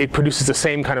 It produces the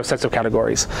same kind of sets of categories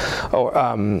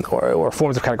or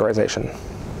forms of categorization.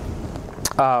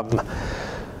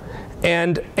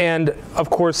 And of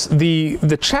course,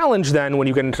 the challenge then when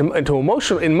you get into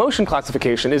emotion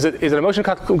classification is that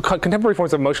contemporary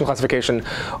forms of emotion classification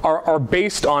are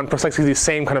based on precisely these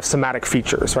same kind of somatic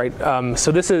features, right?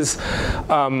 So this is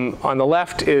on the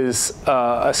left is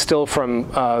a still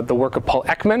from the work of Paul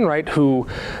Ekman, right, who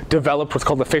developed what's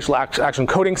called the facial action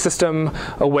coding system,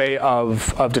 a way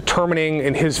of determining,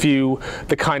 in his view,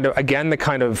 the kind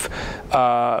of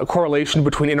correlation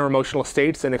between inner emotional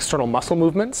states and external muscle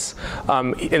movements.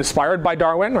 Inspired by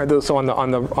Darwin, right? So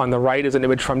on the right is an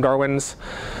image from Darwin's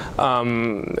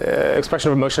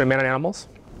expression of emotion in man and animals.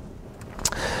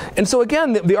 And so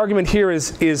again, the argument here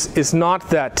is not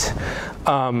that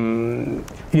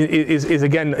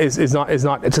is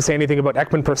not to say anything about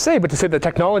Ekman per se, but to say the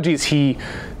technologies he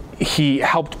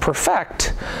helped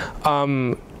perfect.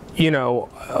 Have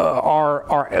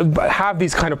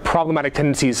these kind of problematic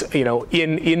tendencies,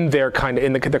 in their kind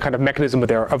of mechanism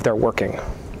of their working.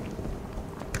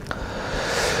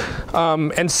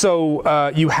 And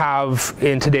so you have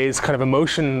in today's kind of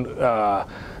emotion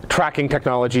tracking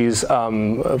technologies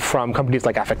from companies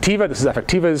like Affectiva. This is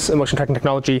Affectiva's emotion tracking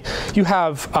technology. You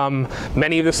have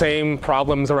many of the same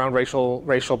problems around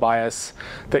racial bias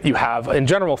that you have in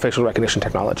general facial recognition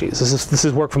technologies. This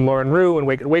is work from Lauren Rue and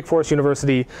Wake Forest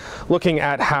University, looking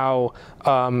at how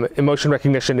emotion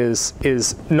recognition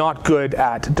is not good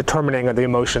at determining the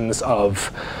emotions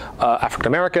of African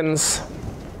Americans.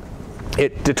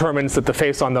 It determines that the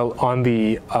face on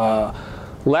the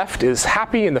left is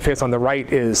happy and the face on the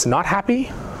right is not happy.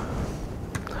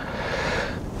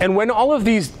 And when all of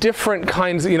these different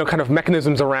kinds, kind of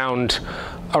mechanisms around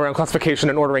classification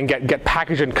and ordering get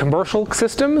packaged in commercial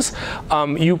systems,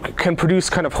 you can produce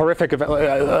kind of horrific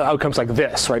outcomes like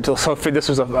this, right? So this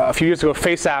was a few years ago,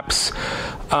 Face Apps,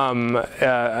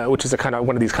 which is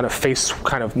one of these kind of face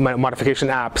kind of modification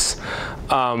apps,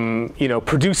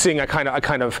 producing a kind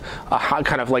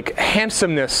of like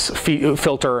handsomeness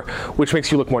filter, which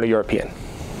makes you look more European.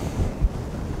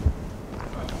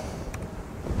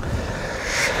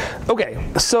 Okay,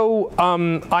 so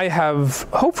I have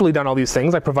hopefully done all these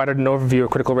things. I provided an overview of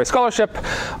critical race scholarship.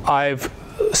 I've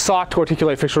sought to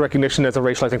articulate facial recognition as a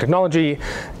racializing technology,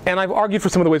 and I've argued for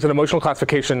some of the ways that emotional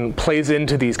classification plays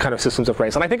into these kind of systems of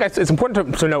race. And I think it's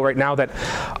important to know right now that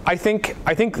I think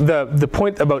the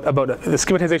point about the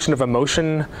schematization of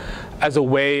emotion as a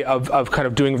way of kind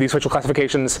of doing these racial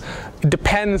classifications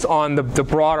depends on the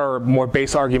broader, more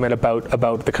base argument about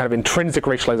the kind of intrinsic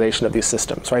racialization of these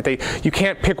systems, right? You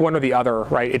can't pick one or the other,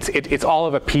 right? It's all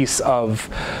of a piece of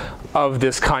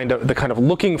this kind of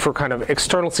looking for kind of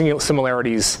external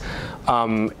similarities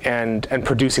and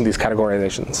producing these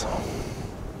categorizations.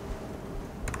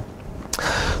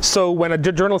 So when a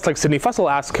journalist like Sidney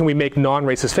Fussell asks, can we make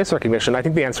non-racist face recognition, I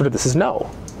think the answer to this is no.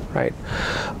 Right,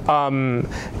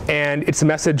 and it's a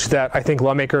message that I think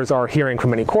lawmakers are hearing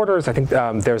from many quarters. I think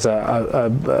there's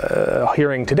a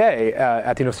hearing today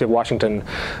at the University of Washington,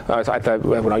 at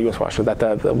the U.S. Washington, at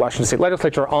the Washington State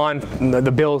Legislature on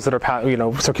the bills that are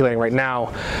circulating right now,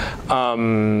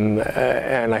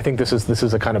 and I think this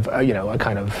is a kind of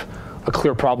a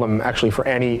clear problem actually for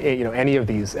any of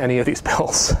these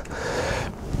bills.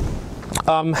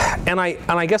 And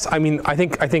I guess I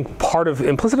think part of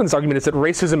implicit in this argument is that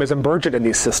racism is emergent in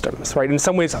these systems, right? In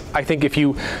some ways, I think if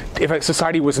a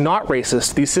society was not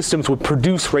racist, these systems would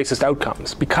produce racist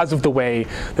outcomes because of the way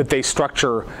that they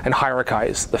structure and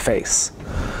hierarchize the face.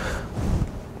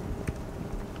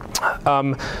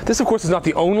 This, of course, is not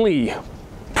the only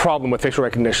problem with facial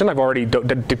recognition. I've already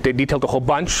detailed a whole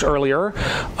bunch earlier.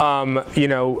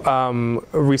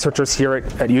 Researchers here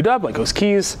at UW, like Os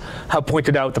Keys, have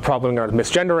pointed out the problem around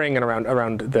misgendering and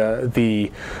around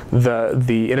the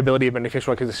inability of many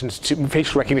facial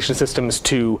recognition systems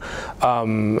to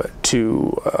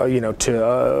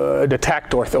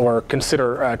detect or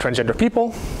consider transgender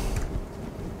people.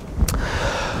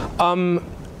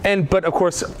 But of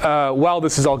course, while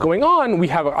this is all going on, we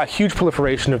have a huge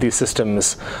proliferation of these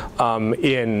systems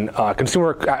in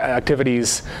consumer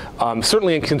activities,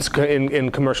 certainly in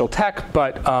commercial tech,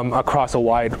 but across a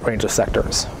wide range of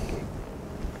sectors.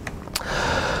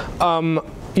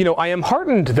 I am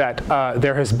heartened that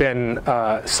there has been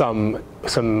some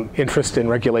interest in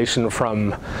regulation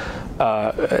from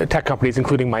tech companies,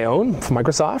 including my own, from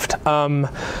Microsoft,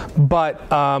 but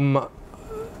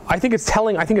I think it's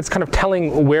telling. I think it's kind of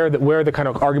telling where the kind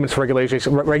of arguments for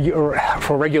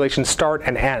regulation start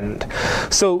and end.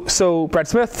 So Brad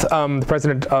Smith, the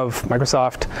president of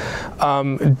Microsoft,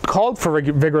 called for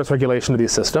vigorous regulation of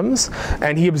these systems,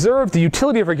 and he observed the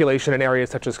utility of regulation in areas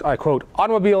such as, I quote,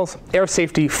 automobiles, air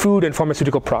safety, food, and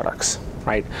pharmaceutical products.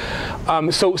 Right.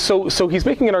 So he's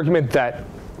making an argument that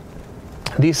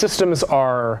these systems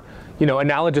are,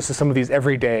 analogous to some of these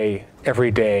everyday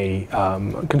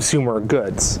consumer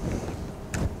goods.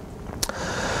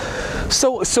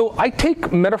 So I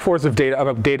take metaphors of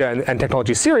data and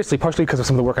technology seriously, partially because of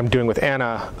some of the work I'm doing with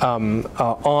Anna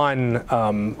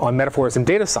on metaphors in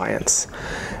data science.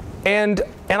 And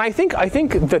I think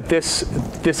that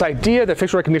this idea that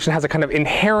facial recognition has a kind of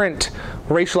inherent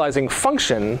racializing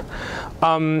function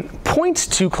points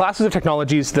to classes of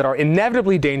technologies that are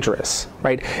inevitably dangerous,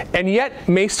 right? And yet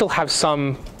may still have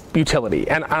some utility.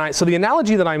 So the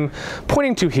analogy that I'm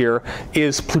pointing to here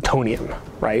is plutonium,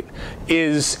 right?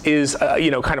 Is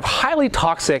kind of highly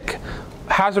toxic,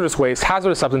 hazardous waste,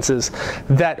 hazardous substances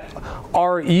that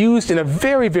are used in a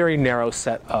very, very narrow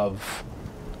set of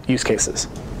use cases.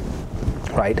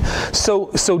 Right. So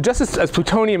just as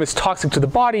plutonium is toxic to the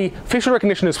body, facial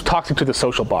recognition is toxic to the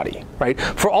social body. Right.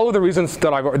 For all of the reasons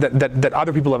that that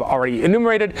other people have already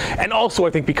enumerated, and also I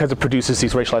think because it produces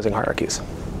these racializing hierarchies.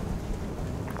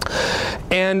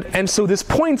 And so this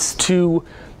points to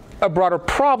a broader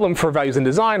problem for values in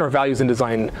design or values in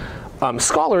design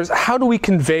scholars. How do we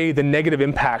convey the negative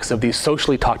impacts of these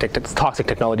socially toxic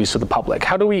technologies to the public?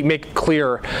 How do we make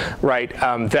clear, right,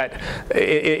 that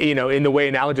in the way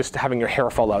analogous to having your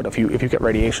hair fall out if you get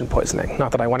radiation poisoning?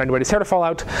 Not that I want anybody's hair to fall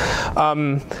out.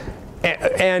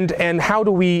 And how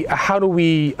do we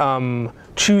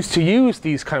choose to use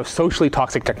these kind of socially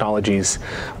toxic technologies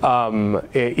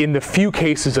in the few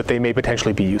cases that they may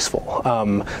potentially be useful?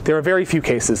 There are very few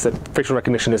cases that facial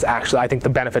recognition is actually, I think the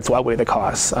benefits will outweigh the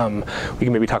costs. We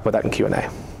can maybe talk about that in Q&A.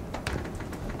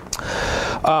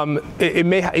 It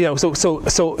may,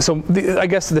 I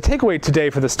guess the takeaway today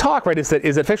for this talk, right, is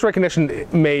that facial recognition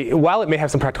while it may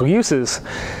have some practical uses,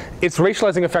 its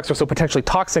racializing effects are so potentially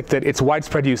toxic that its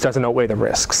widespread use doesn't outweigh the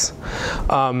risks.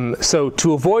 So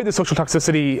to avoid the social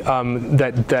toxicity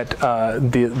that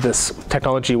this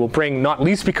technology will bring, not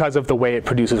least because of the way it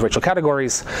produces racial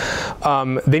categories,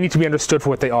 they need to be understood for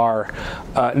what they are: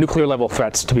 nuclear level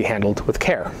threats to be handled with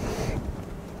care.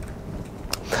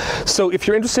 So if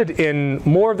you're interested in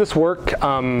more of this work,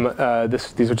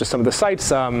 these are just some of the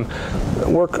sites.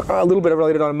 Work a little bit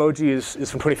related on emoji is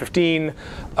from 2015.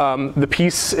 The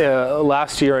piece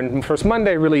last year and First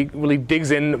Monday really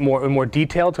digs in more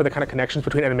detail to the kind of connections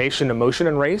between animation, emotion,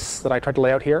 and race that I tried to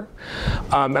lay out here.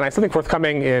 And I have something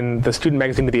forthcoming in the student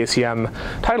magazine of the ACM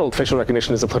titled "Facial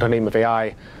Recognition is a Plutonium of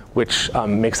AI," which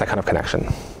makes that kind of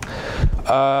connection.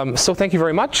 So thank you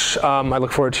very much. I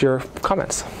look forward to your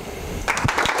comments.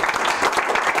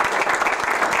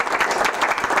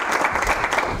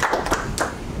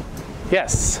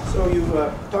 Yes. So you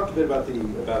talked a bit about the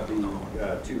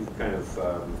two kind of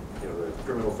the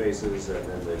criminal faces and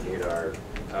then the gaydar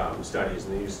studies,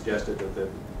 and then you suggested that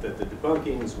the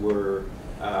debunkings were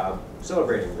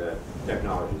celebrating the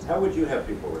technologies. How would you have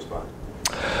people respond?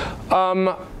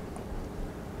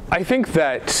 I think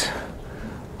the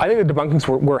debunkings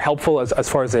were helpful as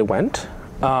far as they went.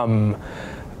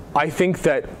 I think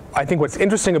what's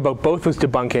interesting about both those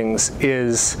debunkings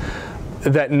is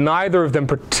that neither of them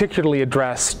particularly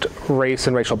addressed race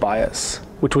and racial bias,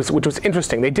 which was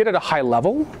interesting. They did at a high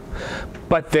level,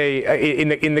 but they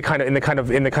in the kind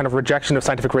of rejection of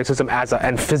scientific racism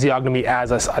and physiognomy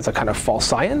as a kind of false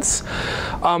science.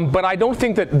 But I don't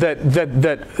think that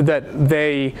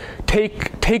they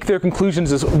take their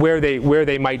conclusions as where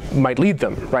they might lead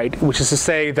them, right? Which is to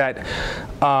say that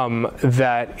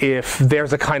that if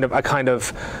there's a kind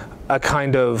of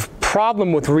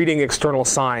problem with reading external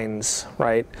signs,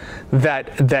 right?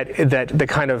 That the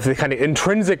kind of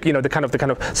intrinsic, the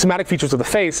kind of somatic features of the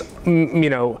face,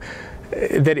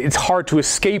 that it's hard to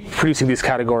escape producing these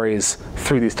categories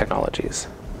through these technologies.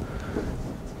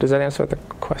 Does that answer the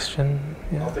question?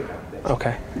 Yeah.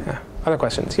 Okay. Yeah. Other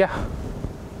questions? Yeah.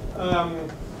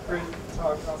 Great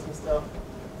talk. Awesome stuff.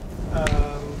 I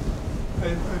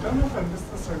don't know if I missed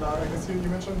this or not. I guess you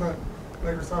mentioned that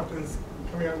Microsoft is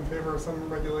coming out in favor of some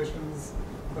regulations,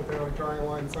 that they're like drawing a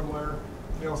line somewhere.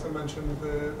 You also mentioned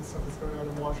the stuff that's going on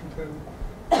in Washington.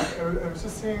 I was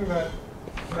just seeing that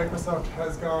Microsoft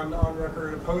has gone on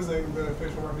record opposing the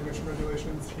facial recognition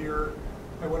regulations here.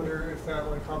 I wonder if that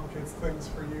complicates things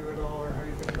for you at all, or how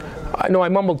you think about that. No, I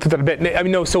mumbled through that a bit. I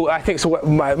mean, no. So I think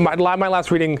my last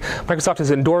reading, Microsoft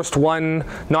has endorsed one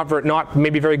not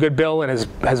maybe very good bill and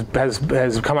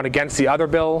has come out against the other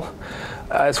bill,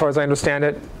 as far as I understand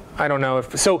it. I don't know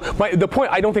if so. The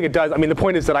point, I don't think it does. I mean, the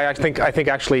point is that I think that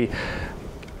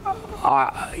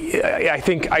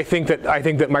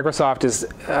Microsoft is,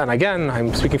 and again,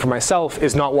 I'm speaking for myself,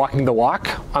 is not walking the walk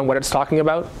on what it's talking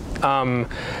about,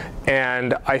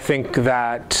 and I think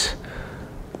that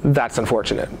that's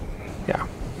unfortunate. Yeah.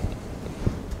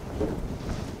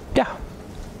 Yeah.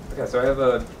 Okay, so I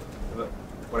have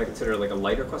what I consider like a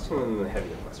lighter question and a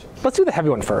heavier question. Let's do the heavy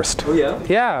one first. Oh yeah?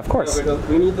 Yeah, of course. No,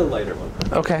 we need the lighter one.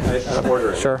 Okay. I'm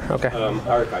ordering. Sure. Okay.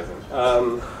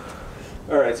 Archiving.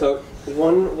 All right. So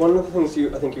one of the things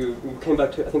I think you came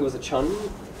back to, I think it was a Chun.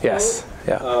 Yes.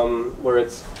 Yeah. Where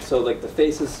it's so like the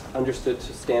face is understood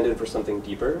to stand in for something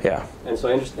deeper. Yeah. And so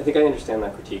I think I understand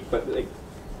that critique, but like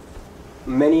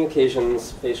many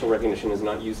occasions, facial recognition is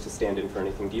not used to stand in for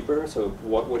anything deeper. So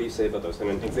what do you say about those?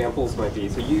 And examples might be,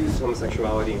 so you use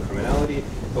homosexuality and criminality,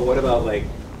 but what about like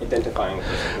identifying a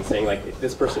person and saying like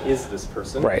this person is this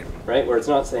person, right? Where it's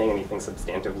not saying anything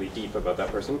substantively deep about that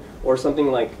person, or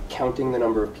something like counting the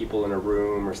number of people in a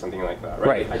room or something like that,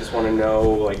 right? I just want to know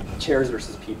like chairs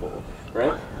versus people,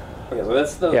 right? Okay, so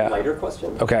that's the lighter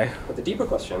question. Okay. But the deeper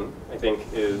question, I think,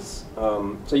 is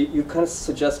so you kind of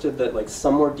suggested that like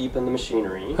somewhere deep in the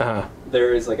machinery,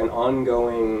 there is like an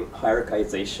ongoing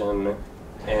hierarchization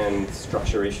and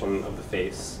structuration of the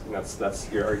face, and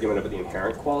that's your argument about the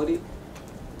inherent quality.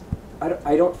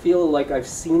 I don't feel like I've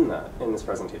seen that in this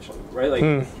presentation, right?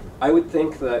 Like, I would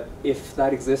think that if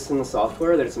that exists in the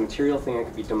software, that it's a material thing that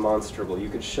could be demonstrable. You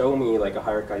could show me like a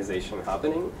hierarchization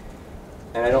happening,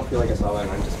 and I don't feel like I saw that.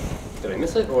 And did I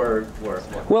miss it, or?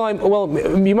 Well,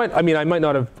 you might. I mean, I might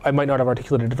not have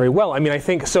articulated it very well. I mean, I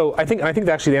think so. I think that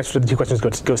actually the answer to the two questions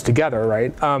goes together,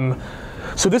 right?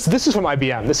 So this is from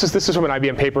IBM. This is from an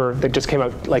IBM paper that just came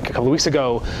out like a couple of weeks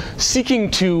ago, seeking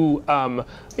to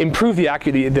improve the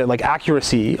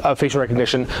accuracy of facial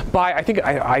recognition by I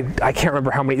can't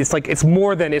remember how many. It's like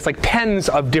tens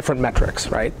of different metrics,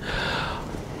 right?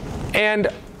 And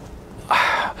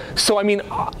so I mean,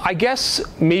 I guess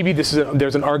maybe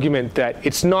there's an argument that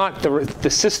it's not the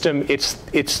system, it's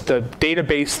the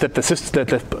database that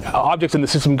the objects in the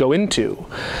system go into.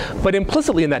 But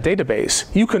implicitly in that database,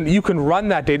 you can run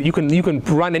that data. You can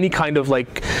run any kind of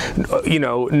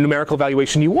numerical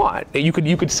evaluation you want. You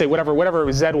could say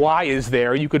whatever ZY is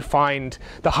there. You could find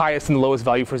the highest and the lowest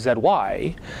value for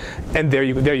ZY, and there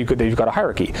you've got a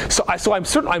hierarchy. So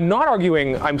I'm not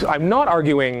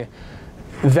arguing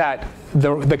that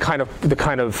the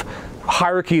kind of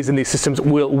hierarchies in these systems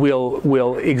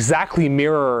will exactly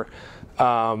mirror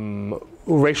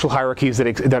racial hierarchies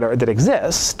that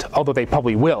exist, although they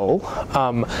probably will.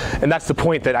 And that's the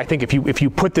point, that I think if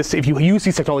you use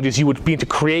these technologies, you would be to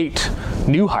create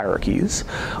new hierarchies.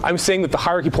 I'm saying that the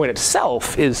hierarchy point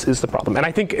itself is the problem. And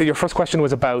I think your first question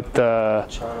was about the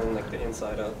like the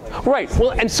inside out. Right.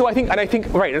 Well, and so I think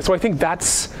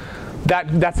that's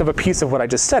of a piece of what I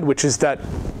just said, which is that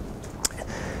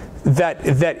that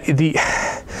the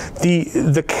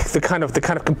kind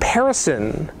of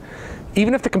comparison,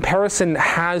 even if the comparison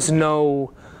has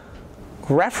no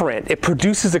referent, it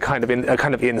produces a kind of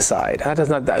insight. That does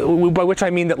not, by which I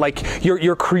mean that like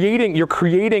you're creating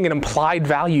an implied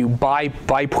value by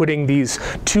putting these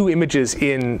two images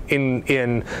in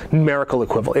numerical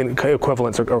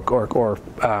equivalence or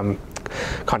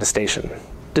contestation.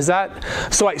 Does that,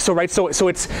 so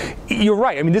it's, you're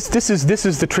right. I mean, this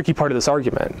is the tricky part of this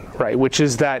argument, right? Which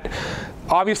is that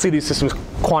obviously these systems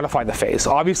quantify the face.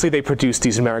 Obviously they produce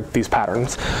these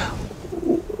patterns.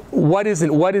 What is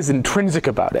intrinsic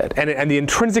about it? And the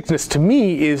intrinsicness to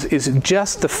me is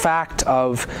just the fact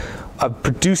of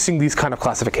producing these kind of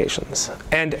classifications.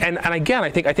 And again, I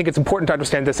think it's important to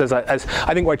understand this as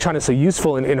I think why Chun is so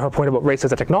useful in her point about race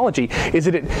as a technology is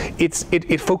that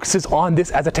it focuses on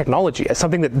this as a technology, as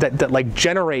something that like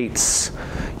generates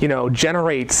these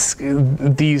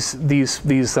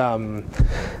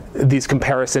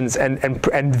comparisons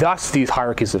and thus these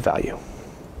hierarchies of value.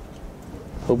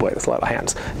 Oh boy, that's a lot of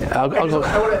hands. I want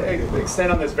to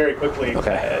extend on this very quickly.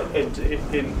 Okay.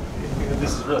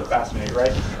 This is really fascinating,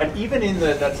 right? And even in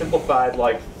that simplified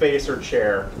like face or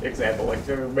chair example, like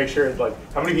to make sure like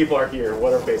how many people are here,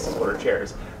 what are faces, what are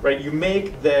chairs, right? You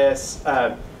make this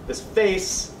this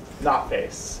face not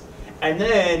face, and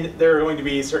then there are going to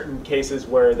be certain cases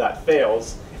where that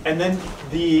fails, and then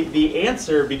the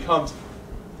answer becomes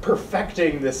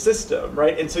perfecting the system,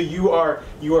 right? And so you are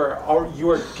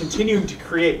continuing to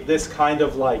create this kind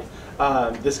of like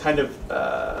this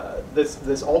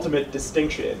ultimate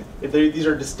distinction. These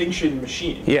are distinction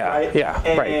machines, right?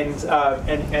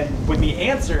 And when the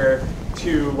answer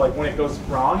to like when it goes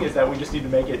wrong is that we just need to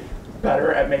make it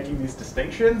better at making these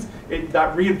distinctions,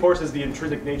 that reinforces the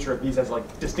intrinsic nature of these as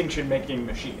like distinction-making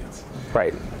machines.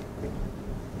 Right.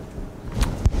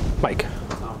 Mike.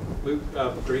 Luke,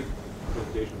 great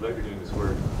presentation. Glad you're doing this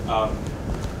work.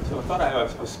 So I thought I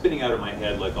was spinning out of my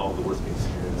head like all the worst case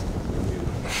scenarios.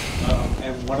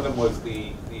 And one of them was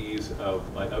the use of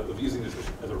using this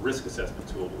as a risk assessment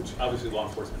tool, which obviously law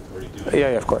enforcement is already doing. Yeah,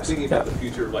 of course. Thinking about the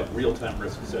future, like real-time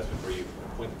risk assessment, where you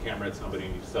point the camera at somebody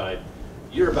and you decide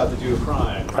you're about to do a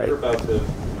crime, or you're about to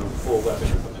pull a weapon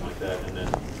or something like that, and then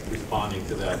responding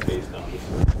to that based on this.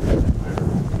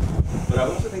 But I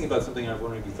was also thinking about something. I was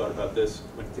wondering if you thought about this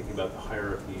when thinking about the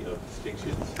hierarchy of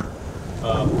distinctions.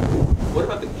 What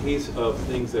about the case of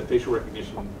things that facial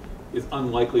recognition is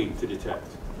unlikely to detect?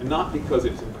 And not because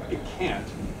it can't,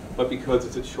 but because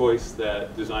it's a choice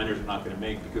that designers are not going to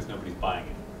make because nobody's buying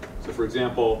it. So for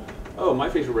example, oh, my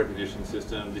facial recognition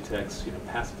system detects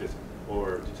pacifism,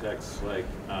 or detects like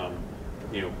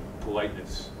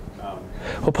politeness.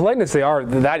 Well, politeness,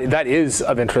 that is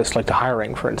of interest, like to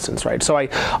hiring, for instance, right? So I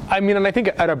mean, and I think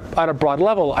at a broad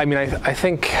level, I mean, I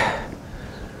think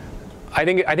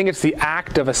it's the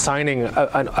act of assigning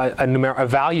a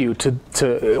value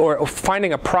to or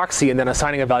finding a proxy and then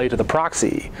assigning a value to the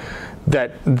proxy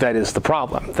that is the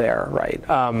problem there, right?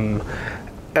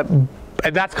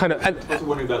 And that's kind of. I was also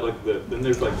wondering about then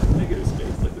there's like negative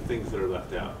space, like the things that are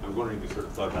left out. I was wondering if you sort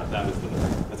of thought about that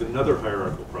as another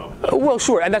hierarchical problem. Well,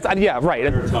 sure, and that's right.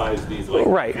 Prioritize these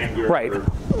like anger, or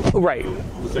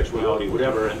homosexuality,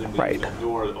 whatever, and then we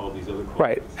ignore all these other.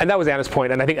 Right, and that was Anna's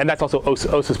point, and I think, and that's also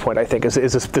Osa's point. I think is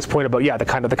this point about the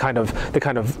kind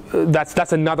of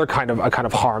that's another kind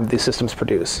of harm these systems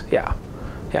produce. Yeah.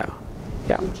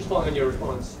 Just following on your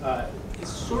response. It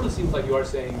sort of seems like you are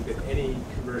saying that any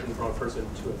conversion from a person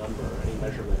to a number, any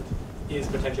measurement, is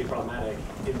potentially problematic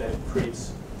in that it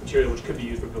creates material which could be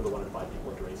used for people that want to divide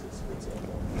people into races, for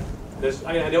example.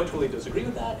 I don't totally disagree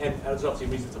with that, and there's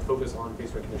obviously reasons to focus on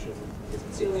face recognition as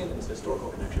salient and its historical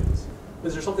connections.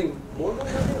 Is there something more going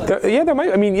on there? Yeah, there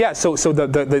might. I mean, yeah. So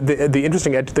the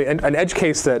interesting an edge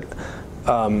case that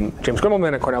James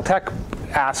Grimmelman at Cornell Tech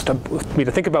asked me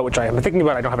to think about, which I have been thinking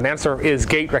about, I don't have an answer, is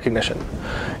gait recognition.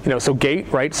 So gait,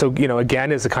 right? So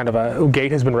again, is a kind of a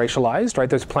gait has been racialized, right?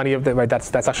 There's plenty of right.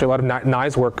 That's actually a lot of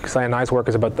Nye's work. Nye's work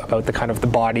is about the kind of the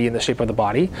body and the shape of the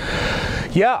body.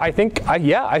 Yeah, I think.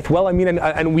 Well, I mean,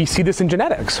 and we see this in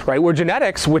genetics, right? Where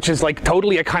genetics, which is like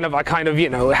totally a kind of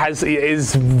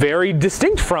is very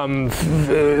distinct from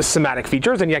somatic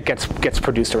features, and yet gets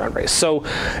produced around race. So,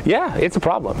 yeah, it's a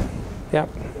problem. Yeah.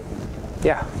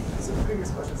 So the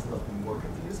previous question is a little more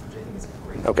confused, which I think is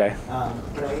great. Okay. But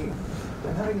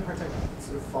I'm having a hard time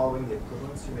sort of following the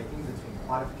equivalence you're making between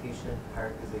quantification,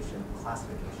 hierarchization, and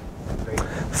classification, right?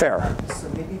 Fair. So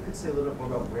maybe you could say a little bit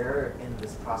more about where in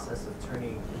this process of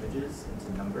turning images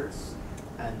into numbers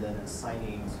and then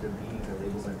assigning sort of meanings or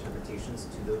labels or interpretations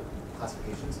to the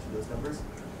classifications to those numbers,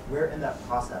 where in that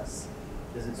process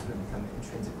does it sort of become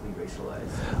intrinsically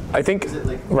racialized? I think, is it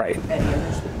like right. any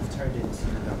image that you've turned into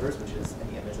numbers, which is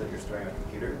any image that you're storing on a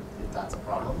computer, if that's a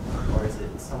problem, or is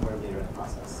it somewhere later in the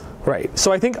process? Right.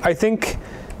 So I think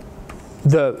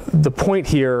the point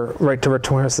here, right?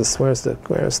 Where's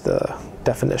the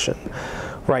definition?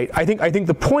 Right. I think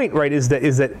the point, right, is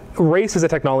that race as a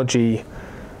technology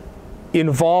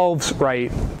involves,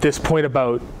 right, this point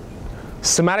about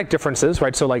semantic differences,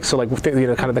 right? So like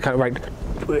right,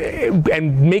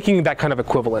 and making that kind of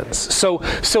equivalence. So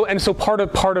part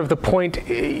of the point,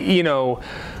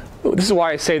 this is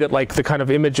why I say that like the kind of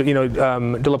image,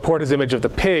 de La Porta's image of the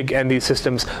pig and these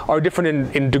systems are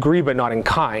different in degree but not in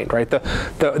kind, right? The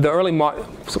early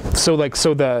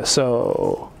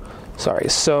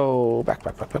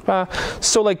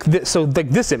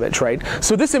this image, right?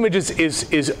 So this image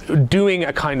is doing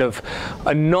a kind of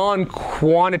a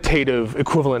non-quantitative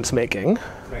equivalence making,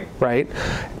 right?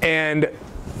 And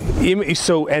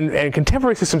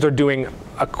contemporary systems are doing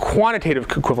a quantitative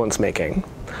equivalence making,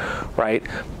 right?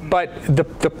 But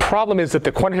the problem is that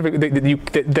the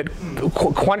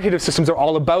quantitative systems are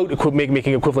all about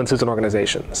making equivalences in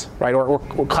organizations, right? Or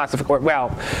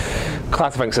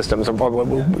classifying systems.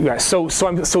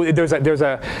 So there's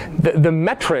the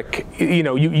metric. You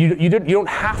don't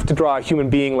have to draw a human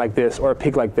being like this or a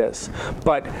pig like this,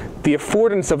 but the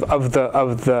affordance of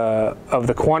the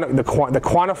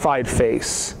quantified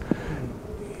face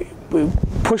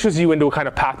pushes you into a kind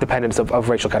of path dependence of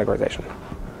racial categorization.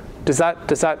 Does that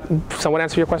somewhat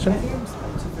answer your question? I think I'm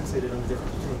too fixated on the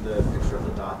difference between the picture of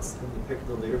the dots and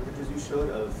the later pictures you showed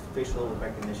of facial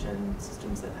recognition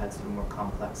systems that had sort of more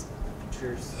complex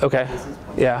features. Okay.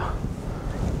 Yeah.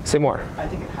 Say more. I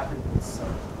think it happened. I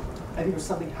think there's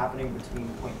something happening between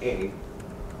point A,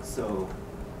 so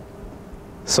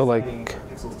like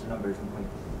pixels to numbers and point.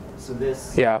 So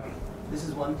this. Yeah. This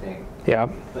is one thing. Yeah.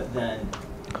 But then.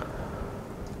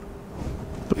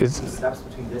 Some steps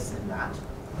between this and that.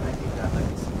 I think that might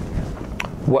be something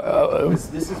else.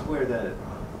 This is where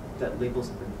that labels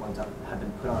have been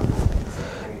put on these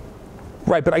things.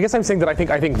 Right, but I guess I'm saying that I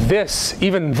think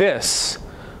even this,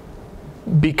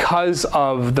 because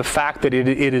of the fact that it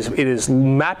is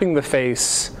mapping the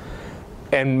face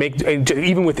and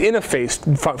even within a face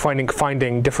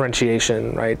finding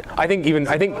differentiation, right? What's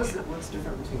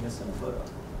different between this and a photo?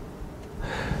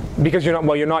 Because you're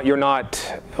not,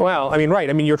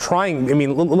 you're trying,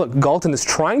 look, Galton is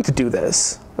trying to do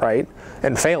this, right?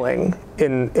 And failing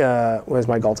in, where's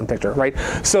my Galton picture, right?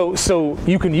 So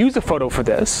you can use a photo for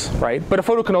this, right? But a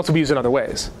photo can also be used in other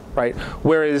ways, right?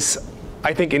 Whereas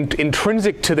I think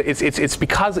intrinsic to it's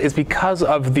because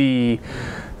of the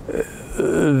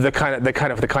kind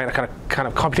of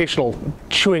computational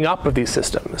chewing up of these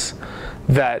systems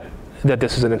that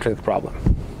this is an intrinsic problem.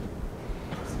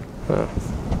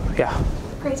 Yeah.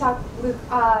 Great talk, Luke.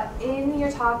 In your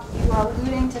talk, you were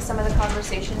alluding to some of the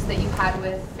conversations that you had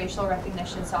with facial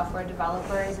recognition software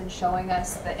developers and showing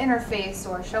us the interface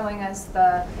or showing us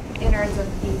the innards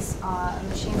of these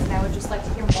machines. And I would just like to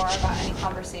hear more about any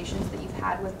conversations that you've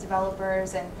had with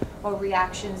developers and what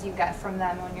reactions you get from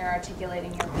them when you're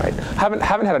articulating your right. Haven't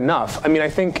had enough. I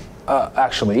think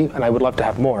actually, and I would love to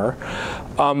have more.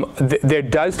 There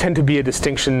does tend to be a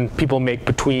distinction people make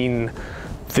between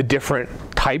the different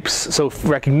types, so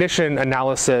recognition,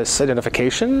 analysis,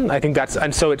 identification. I think that's,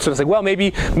 and so it's sort of like, well,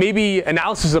 maybe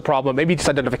analysis is a problem, maybe just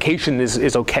identification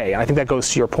is okay. And I think that goes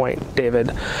to your point,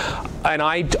 David. And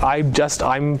I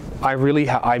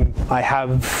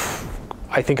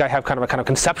think I have kind of a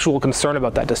conceptual concern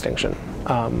about that distinction.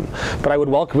 But I would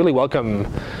really welcome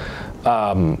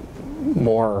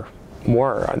more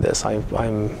on this. I'm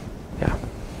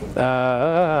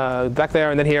back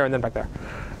there and then here and then back there.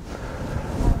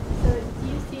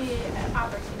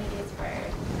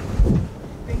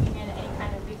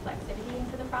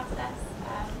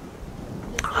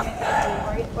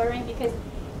 Ordering, because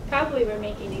probably we're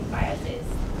making these biases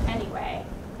anyway,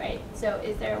 right? So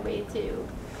is there a way to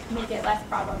make it less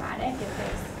problematic if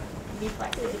there's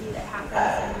reflexivity that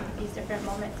happens in these different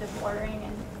moments of ordering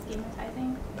and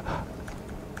schematizing?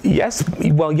 Yes,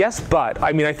 well, yes, but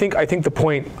I think the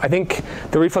point,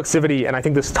 the reflexivity, and I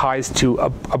think this ties to a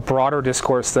broader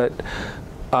discourse that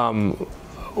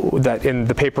that in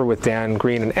the paper with Dan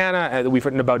Green and Anna that we've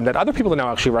written about, and that other people are now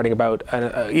actually writing about,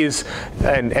 is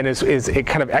it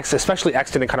kind of especially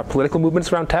extant in kind of political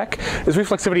movements around tech, is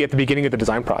reflexivity at the beginning of the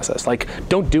design process. Like,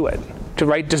 don't do it,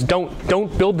 right? Just don't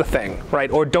build the thing,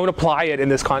 right? Or don't apply it in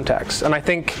this context. And I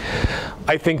think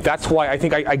that's why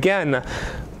again,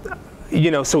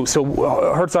 so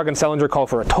Herzog and Selinger call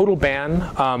for a total ban.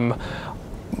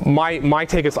 my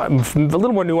take is a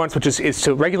little more nuanced, which is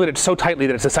to regulate it so tightly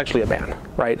that it's essentially a ban,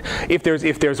 right? If there's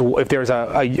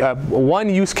a one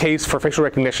use case for facial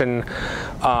recognition,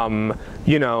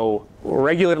 you know,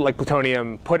 regulate it like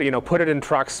plutonium, put it in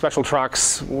trucks, special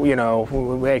trucks, you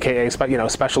know, aka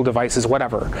special devices,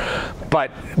 whatever.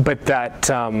 But that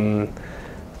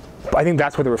I think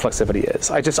that's where the reflexivity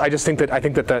is. I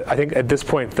think at this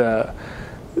point the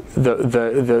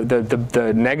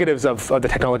negatives of the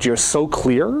technology are so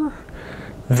clear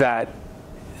that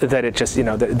it just, you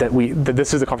know, that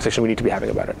this is the conversation we need to be having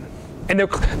about it. And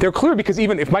they're clear because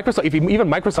even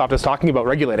Microsoft is talking about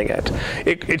regulating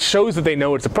it shows that they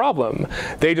know it's a problem.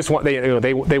 They just want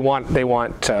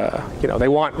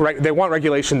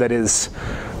regulation that is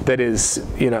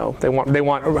you know, they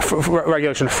want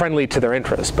regulation friendly to their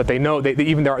interests, but they know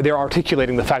they're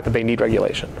articulating the fact that they need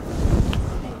regulation.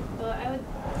 Well, I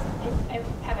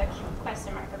have a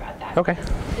question mark about that. Okay.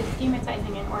 The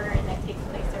schematizing and ordering that takes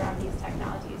place around these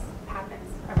technologies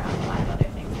happens around a lot of other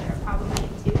things that are problematic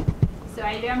too. So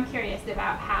I am curious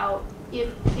about how,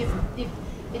 if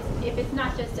it's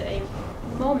not just a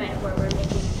moment where we're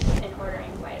making and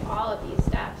ordering, right, all of these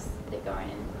steps that go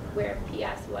in, where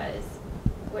PS was,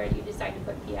 where you decide to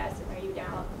put PS and where you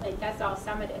download, like that's all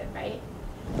summative, right?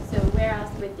 So where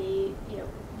else would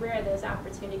where are those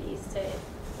opportunities to,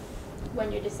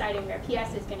 when you're deciding where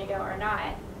PS is going to go or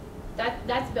not,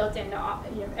 that's built into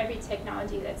every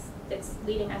technology that's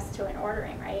leading us to an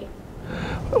ordering, right?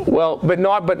 Well, but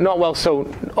not well. So,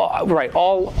 right,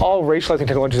 all racializing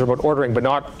technologies are about ordering, but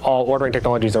not all ordering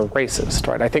technologies are racist,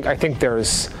 right? I think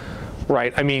there's,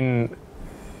 right. I mean,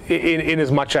 in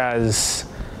as much as,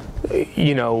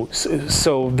 you know,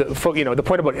 so the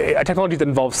point about a technology that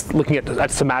involves looking at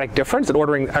somatic difference at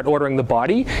ordering the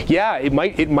body, yeah, it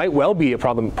might well be a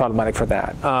problematic for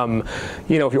that.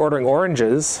 You know, if you're ordering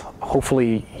oranges,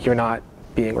 hopefully you're not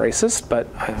being racist, but.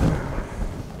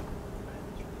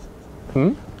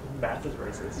 Math is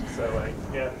racist, so like,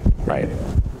 yeah. Right.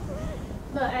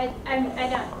 Well, I'm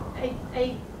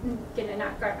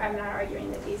not arguing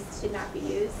that these should not be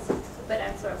used, but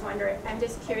I'm sort of wondering, I'm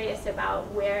just curious about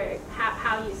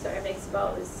how you sort of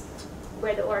expose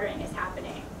where the ordering is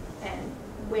happening and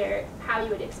how you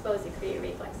would expose the creative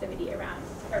reflexivity around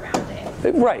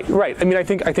it. Right. I mean, I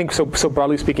think so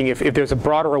broadly speaking, if there's a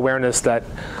broader awareness that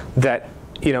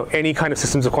you know, any kind of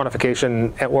systems of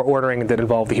quantification or ordering that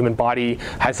involve the human body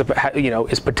is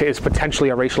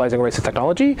potentially a racializing or racist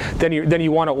technology, then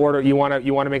you want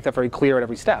to make that very clear at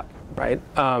every step, right?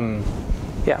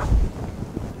 Yeah.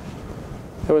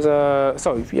 There was a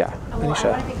yeah. Well, I want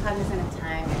to be cognizant of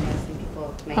time. I know some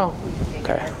people might get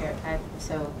out of here.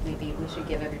 So maybe we should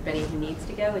give everybody who needs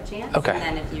to go a chance. Okay. And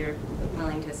then if you're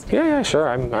willing to stay. Yeah, sure.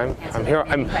 I'm here.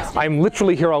 I'm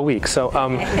literally here all week. So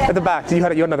at the back, you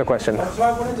had another question. So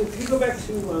I wanted to. Can you go back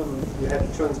to you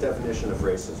had Chung's definition of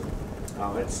racism?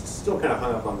 It's still kind of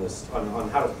hung up on this on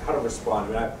how to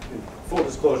respond. I mean, in full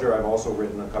disclosure, I've also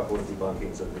written a couple of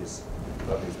debunkings of these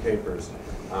papers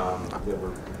that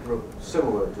were real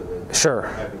similar to the sure. To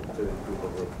the Google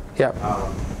group. Yeah.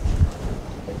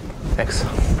 Thanks.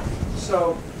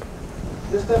 So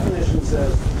this definition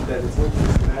says that it's linked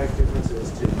to somatic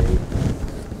differences to innate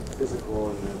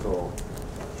physical and mental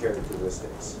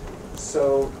characteristics.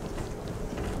 So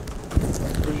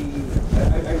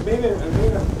I may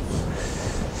have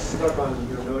stuck on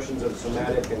your notions of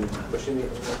somatic and what she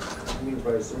means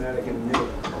by somatic and innate.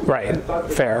 Right. I thought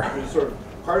that fair. Sort of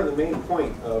part of the main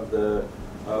point of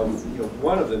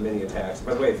one of the many attacks.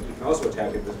 By the way, you can also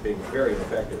attack it as being very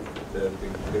ineffective. The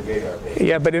gaydar.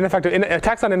 Yeah, but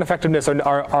attacks on ineffectiveness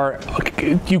are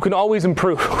you can always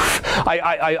improve. Well,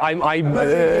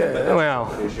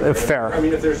 fair. I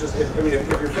mean, if your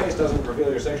face doesn't reveal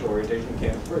your sexual orientation, you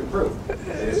can't improve.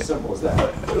 It's as simple as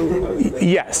that.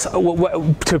 Yes.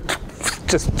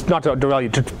 Just not to derail you,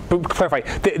 to clarify,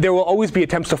 there will always be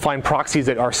attempts to find proxies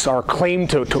that are claimed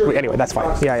to sure, anyway, that's fine.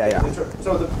 Proxies. Yeah.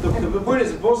 So the point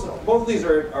is that both of these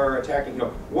are attacking,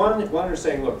 one is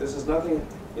saying, look, this is nothing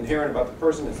inherent about the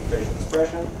person, it's the facial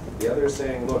expression. The other is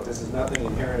saying, look, this is nothing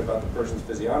inherent about the person's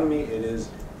physiognomy, it is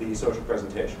the social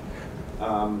presentation.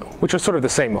 Which are sort of the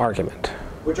same argument.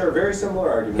 Which are very similar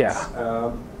arguments.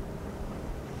 Yeah.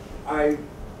 I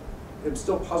am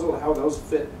still puzzled how those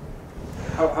fit,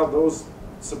 how those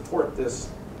support this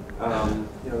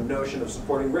notion of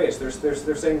supporting race.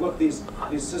 They're saying, look, these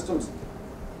systems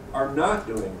are not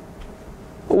doing.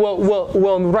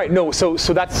 Well, right. No, so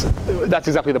that's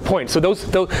exactly the point. So those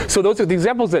are the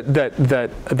examples that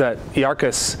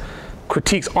Iarcus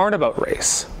critiques aren't about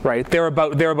race, right? They're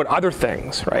about other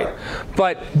things, right?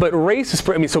 But race is,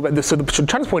 I mean, so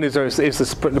Chen's point is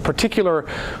this the particular,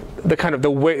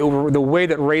 the way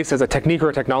that race as a technique or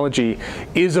a technology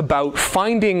is about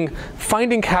finding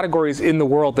categories in the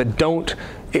world that don't,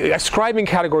 ascribing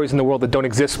categories in the world that don't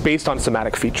exist based on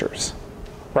somatic features,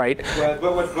 right? Well,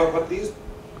 but what these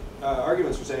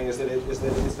arguments are saying is that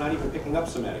it's not even picking up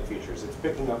somatic features. It's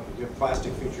picking up your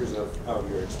plastic features of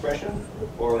your expression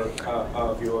or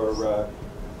of your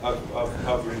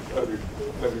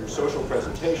social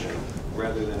presentation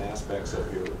rather than aspects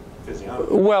of your physiognomy.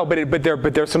 Well, but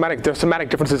they're somatic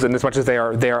differences in as much as they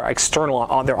are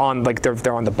external. They're on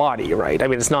the body, right? I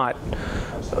mean, it's not.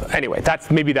 Anyway, that's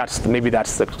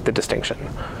the distinction.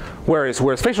 Whereas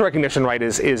facial recognition, right,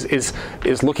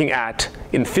 is looking at,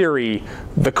 in theory,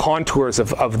 the contours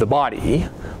of the body,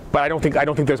 but I don't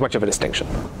think there's much of a distinction.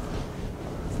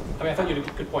 I mean, I thought you had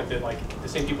a good point that the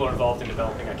same people are involved in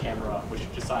developing a camera which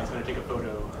decides when to take a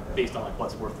photo based on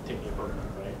what's worth taking a photo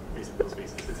of, right? Based on those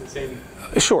spaces. It's the same.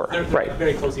 Sure. They're right.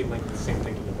 Very closely linked to the same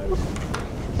thinking about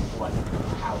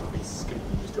how race can be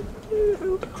used to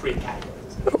create categories.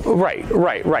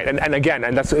 Right, and again,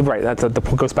 and that's right. That's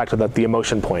goes back to the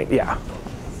emotion point. Yeah.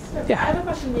 So Yeah. I have a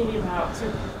question maybe about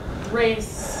sort of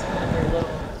race, very little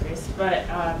race, but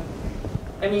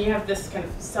I mean, you have this kind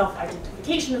of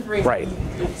self-identification of race. Right.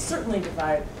 You certainly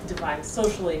divide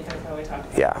socially, kind of how we talked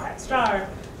about Yeah. Pat Starr.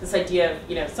 This idea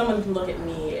of someone can look at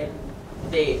me and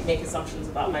they make assumptions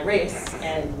about my race,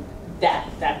 and that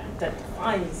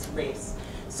defines race.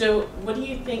 So what do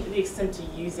you think the extent to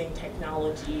using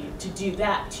technology to do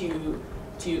that, to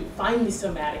find these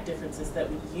somatic differences that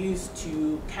we use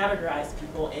to categorize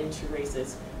people into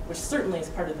races, which certainly is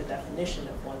part of the definition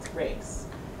of one's race?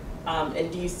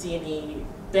 And do you see any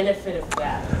benefit of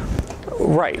that?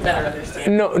 Right. Better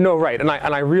understanding. No, right. And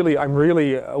I'm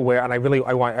really aware, and I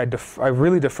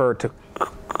really defer to.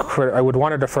 I would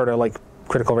want to defer to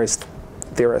critical race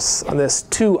theorists on this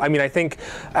too. I mean, I think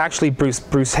actually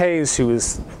Bruce Hayes, who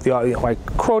I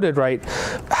quoted, right,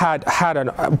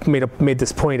 made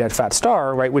this point at Fat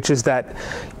Star, right, which is that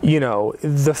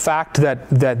the fact that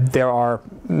there are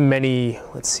many.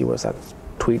 Let's see, what was that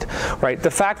tweet? Right,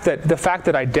 the fact that the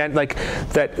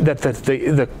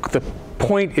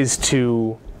point is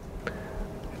to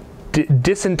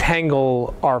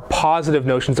disentangle our positive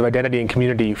notions of identity and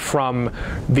community from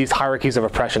these hierarchies of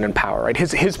oppression and power. Right.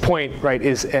 His point, right,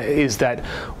 is that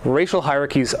racial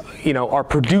hierarchies, are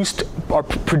produced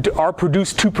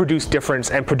to produce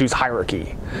difference and produce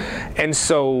hierarchy, and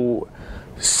so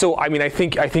I mean, I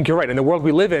think you're right. In the world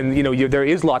we live in,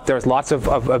 there's lots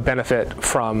of benefit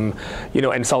from,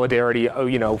 and solidarity,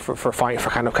 for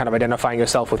kind of identifying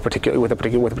yourself with a particular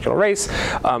race.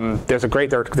 There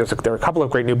are a couple of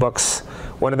great new books.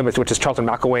 One of them which is Charlton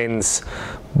McElwain's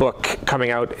book coming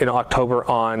out in October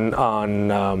on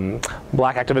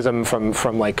black activism from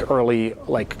early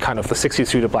kind of the 60s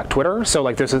through to Black Twitter. So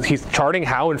he's charting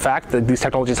how in fact these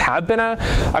technologies have been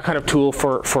a kind of tool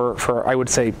for I would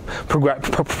say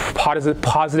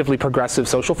positively progressive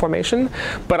social formation,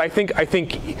 but I think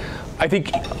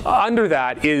under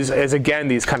that is again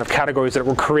these kind of categories that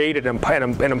were created and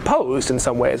imposed in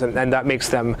some ways, and that makes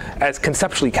them as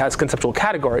conceptual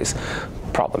categories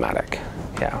problematic.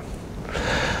 Yeah.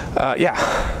 Yeah.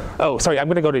 Oh, sorry. I'm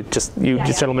going to go to this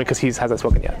gentleman because he hasn't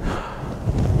spoken yet.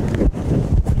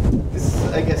 This,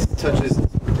 I guess, touches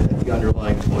the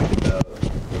underlying point about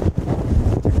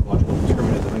technological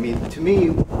determinism. I mean, to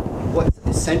me, what's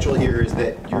essential here is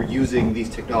that you're using these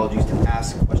technologies to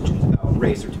ask questions about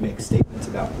race or to make statements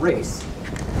about race.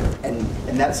 And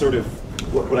that's sort of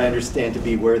what I understand to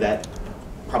be where that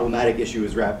problematic issue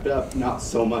is wrapped up, not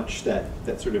so much that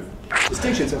sort of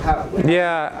distinction. So how are you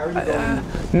going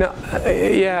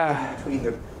between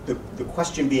the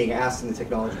question being asked and the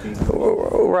technology being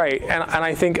right, and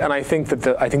I think that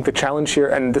the challenge here,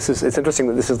 and it's interesting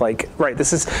that this is I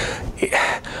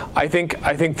think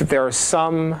that there are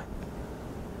some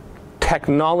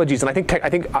technologies, and I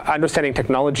think understanding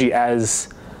technology as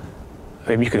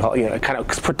maybe you could call kind of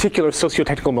particular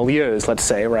socio-technical milieus, let's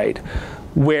say, right,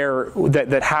 where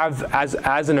that have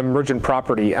as an emergent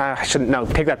property. I shouldn't. No,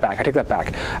 take that back. I take that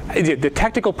back. The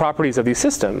technical properties of these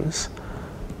systems,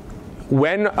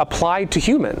 when applied to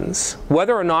humans,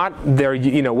 whether or not they're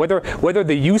whether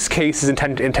the use case is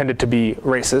intended to be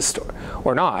racist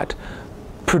or not,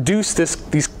 produce these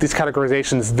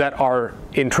categorizations that are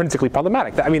intrinsically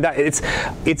problematic. I mean, it's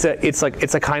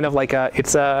a kind of like a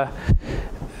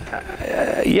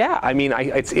yeah. I mean,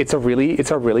 it's a really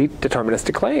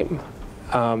deterministic claim.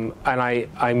 And I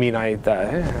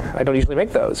don't usually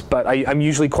make those, but I'm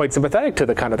usually quite sympathetic to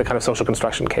the kind of social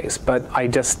construction case. But I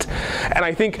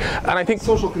think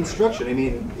social construction. I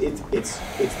mean, it's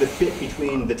the fit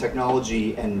between the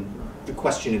technology and the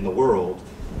question in the world.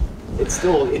 It's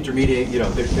still intermediate, you know,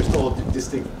 there's still a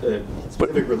distinct,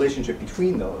 specific relationship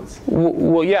between those.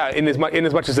 Well, yeah, in as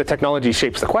much as the technology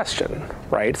shapes the question,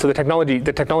 right? So the technology,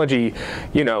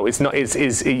 you know,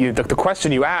 the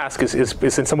question you ask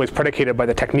is in some ways predicated by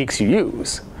the techniques you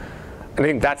use. And I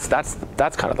think that's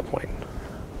kind of the point.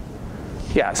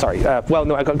 Yeah, sorry. Well,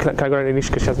 no, can I go to Anish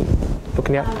because she hasn't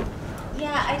spoken yet?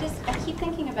 Yeah, I keep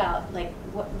thinking about, like,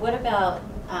 what about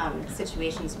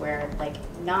situations where, like,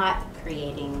 not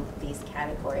creating these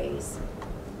categories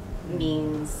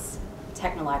means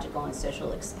technological and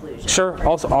social exclusion. Sure.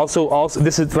 Also,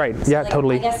 this is right. So, yeah, like,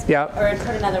 totally. I guess, yeah. Or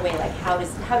put another way, like, how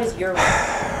does your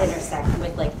work intersect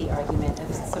with, like, the argument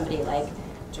of somebody like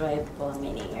Joy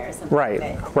Buolamwini or something?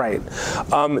 Right. Right.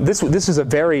 This is a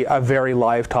very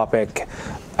live topic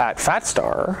at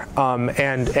FatStar,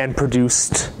 and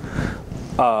produced.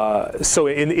 So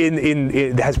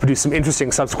it has produced some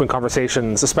interesting subsequent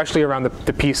conversations, especially around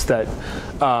the piece that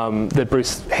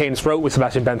Bruce Haynes wrote with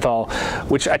Sebastian Benthal,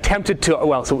 which attempted to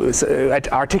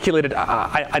articulated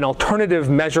an alternative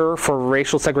measure for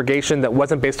racial segregation that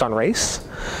wasn't based on race,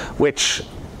 which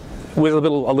was a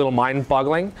little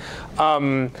mind-boggling.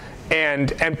 And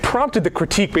prompted the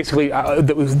critique, basically,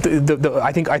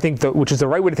 which is the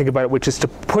right way to think about it, which is to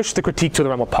push the critique to the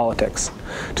realm of politics,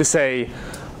 to say,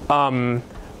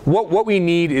 what we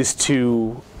need is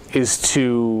to,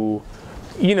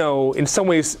 you know, in some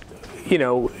ways, you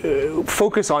know,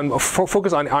 focus on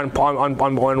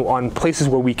places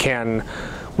where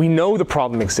we know the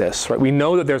problem exists, right? We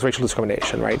know that there's racial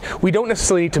discrimination, right? We don't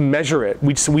necessarily need to measure it.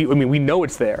 We know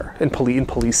it's there in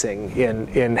policing,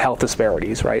 in health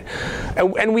disparities, right?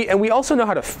 And we also know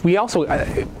how to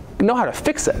know how to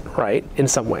fix it, right? In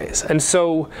some ways, and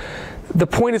so. The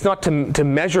point is not to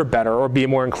measure better or be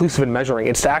more inclusive in measuring.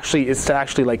 It's to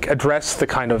actually like address the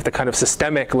kind of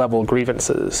systemic level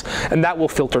grievances, and that will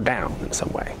filter down in some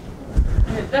way.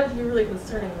 And that would be really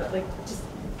concerning. That like just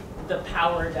the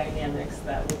power dynamics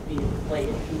that would be played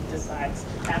who decides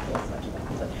to tackle such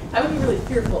things. But I would be really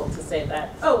fearful to say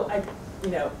that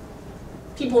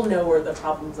people know where the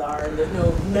problems are, and there's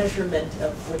no measurement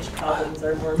of which problems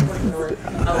are more important or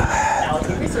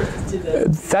allocate resources to them.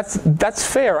 That's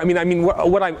fair. I mean,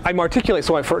 what I'm articulating.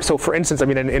 So for instance, I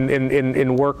mean,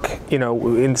 in work, you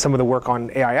know, in some of the work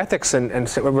on AI ethics and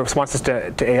responses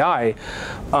to AI,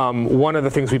 one of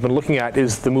the things we've been looking at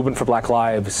is the Movement for Black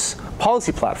Lives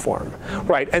policy platform,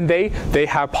 right? And they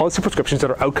have policy prescriptions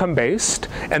that are outcome based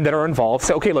and that are involved.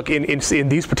 So okay, look, in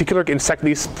these particular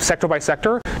these sector by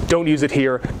sector, don't use it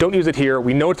here. Don't use it here.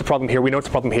 We know it's a problem here. We know it's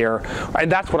a problem here, and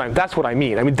that's what I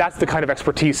mean. I mean, that's the kind of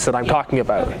expertise that I'm talking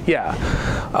about. Okay. Yeah,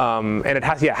 and it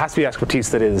has to be expertise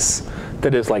that is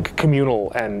like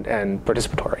communal and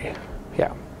participatory.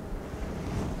 Yeah.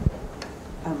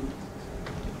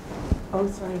 Oh,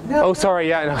 sorry. No, oh, sorry.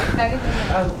 Yeah. No.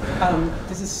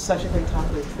 This is such a great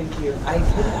topic. Thank you. I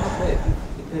couldn't help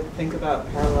but think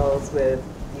about parallels with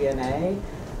DNA.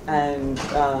 And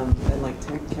like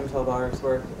Kim Talbar's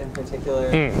work in particular,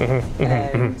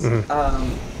 and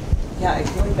yeah, I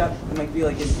feel like that might be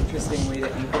like an interesting way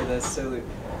to anchor this. So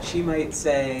she might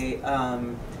say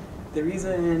the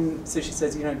reason. So she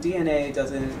says, you know, DNA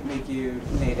doesn't make you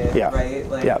native, right?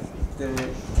 Like the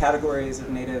categories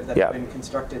of native that have been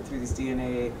constructed through these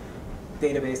DNA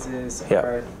databases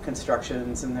are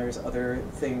constructions, and there's other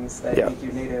things that make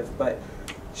you native, but.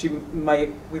 She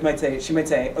might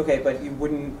say, okay, but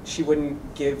she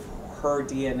wouldn't give her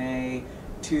DNA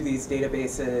to these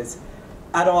databases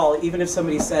at all, even if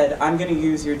somebody said, I'm going to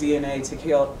use your DNA to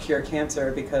cure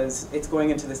cancer because it's going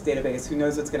into this database, who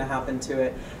knows what's going to happen to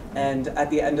it, and at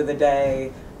the end of the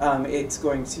day, it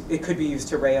could be used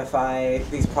to reify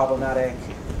these problematic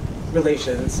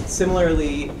relations.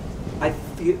 Similarly,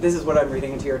 this is what I'm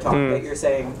reading into your talk, that you're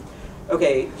saying,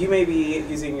 okay, you may be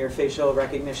using your facial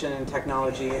recognition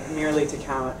technology merely to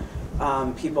count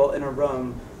people in a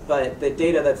room, but the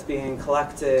data that's being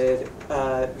collected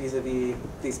vis-a-vis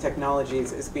these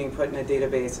technologies is being put in a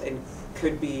database and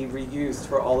could be reused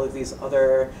for all of these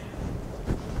other.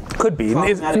 Could be.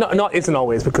 Isn't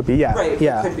always, but could be. Yeah. Right.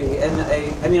 Yeah. It could be, and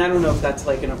I mean, I don't know if that's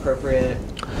like an appropriate.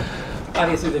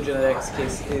 Obviously, the genetics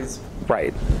case is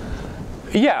right.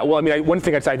 Yeah, well, I mean, one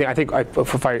thing I'd say, I think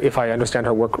if I understand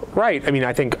her work right, I mean,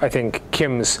 I think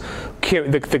Kim's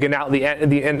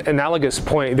analogous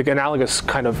point, the analogous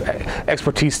kind of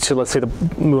expertise to, let's say, the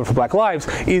movement for Black Lives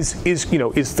is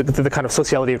the kind of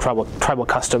sociality of tribal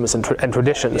customs and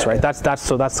traditions, right? That's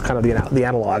kind of the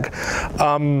analog.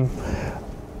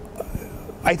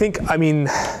 I think, I mean,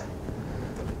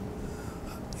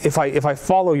 if I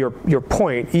follow your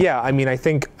point, yeah, I mean, I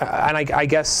think, and I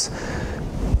guess,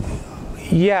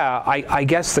 yeah, I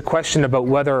guess the question about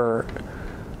whether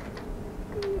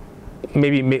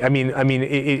maybe, I mean,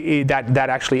 that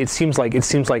actually, it seems like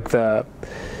the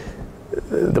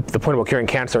point about curing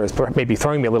cancer is maybe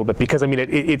throwing me a little bit, because I mean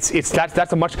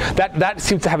that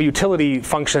seems to have a utility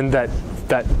function that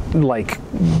like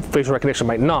facial recognition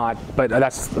might not, but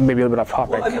that's maybe a little bit off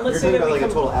topic. Well, I mean, you're talking about like a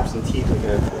total absentee,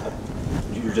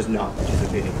 you're just not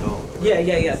participating at all.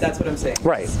 Yeah, that's what I'm saying.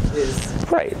 Right.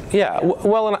 Right. Yeah.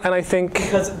 Well, and I think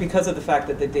because of the fact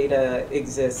that the data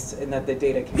exists and that the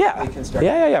data can be constructed.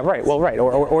 Yeah. Right. Well, right.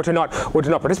 Or to not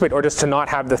participate, or just to not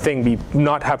have the thing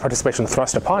not have participation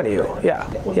thrust upon you. Yeah.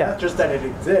 Well, not just that it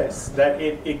exists, that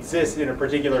it exists in a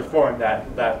particular form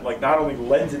that like not only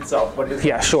lends itself, but is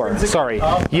sure. Sorry.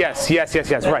 Yes. Right.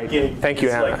 Thank you,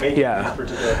 Anna. Like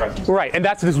right. And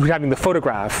that's having the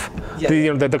photograph,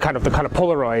 the kind of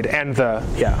Polaroid and the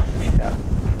yeah.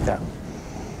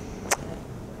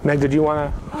 Meg, did you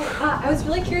want to? I was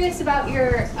really curious about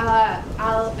your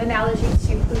analogy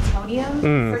to plutonium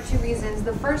for two reasons.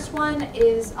 The first one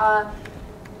is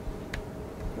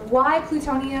why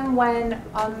plutonium when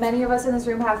many of us in this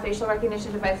room have facial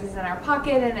recognition devices in our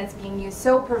pocket and it's being used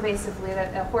so pervasively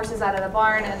that it horses out of the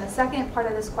barn. And the second part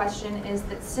of this question is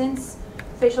that since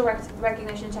facial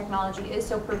recognition technology is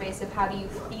so pervasive, how do you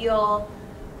feel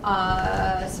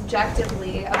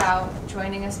subjectively about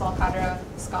joining a small cadre of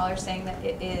scholars saying that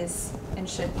it is and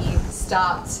should be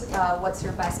stopped? What's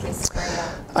your best case scenario?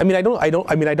 I mean, I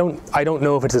don't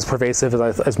know if it's as pervasive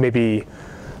as maybe.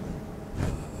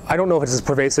 I don't know if it's as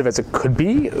pervasive as it could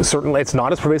be. Certainly, it's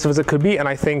not as pervasive as it could be, and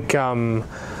I think.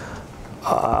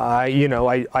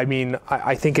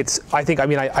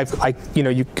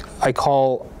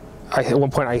 At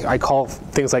one point, I call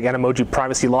things like Animoji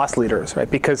privacy loss leaders, right?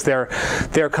 Because they're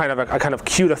kind of a kind of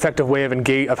cute, effective way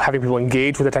of having people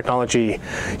engage with the technology,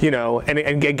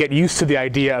 and get used to the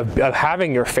idea of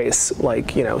having your face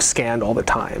scanned all the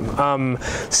time.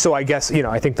 So I guess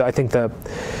I think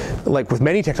like with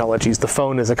many technologies, the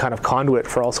phone is a kind of conduit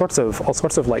for all sorts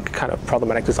of like kind of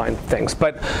problematic design things.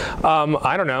 But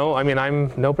I don't know. I mean,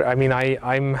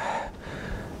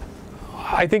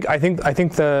 I think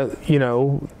the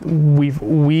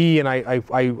we and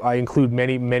I include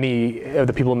many of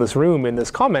the people in this room in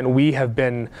this comment. We have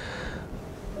been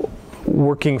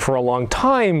working for a long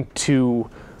time to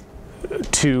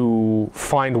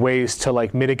find ways to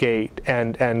like mitigate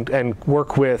and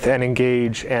work with and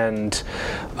engage and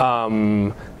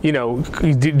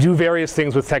do various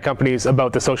things with tech companies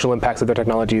about the social impacts of their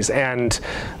technologies, and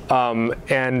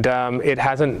it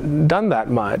hasn't done that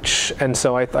much. And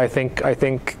so I think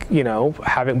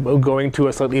going to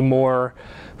a slightly more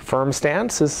firm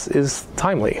stance is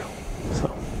timely.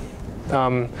 So.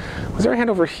 Was there a hand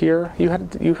over here? You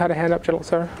had a hand up, gentle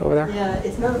sir, over there? Yeah,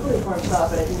 it's not a fully formed thought,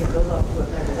 but I think it builds off of what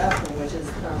Meg was asking, which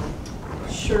is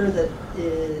sure that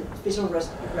facial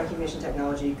recognition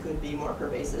technology could be more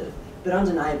pervasive, but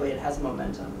undeniably it has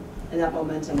momentum. And that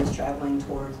momentum is traveling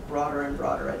towards broader and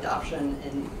broader adoption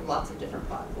in lots of different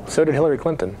platforms. So did Hillary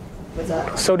Clinton. What's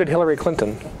that? So did Hillary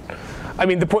Clinton. I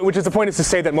mean, the point is to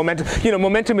say that momentum.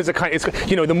 Momentum is a kind. It's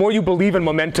the more you believe in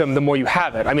momentum, the more you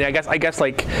have it. I mean, I guess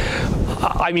like,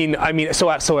 So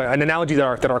an analogy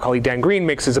that our colleague Dan Green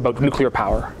makes is about nuclear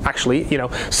power. Actually,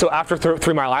 so after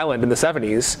 3 Mile Island in the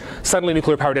 70s, suddenly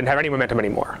nuclear power didn't have any momentum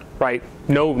anymore, right?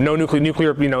 No nuclear.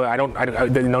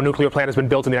 No nuclear plant has been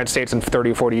built in the United States in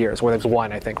 30 or 40 years. Well, there's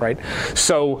one, I think, right?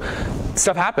 So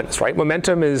stuff happens, right?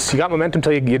 Momentum is you got momentum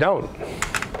till you don't.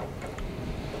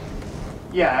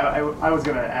 Yeah, I was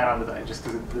going to add on to that just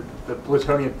because the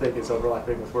plutonium thing is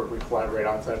overlapping with work we collaborate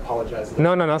on, so I apologize.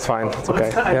 No, that's fine. It's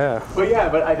okay. Yeah.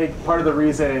 But I think part of the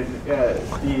reason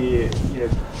the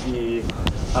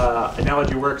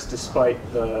analogy works despite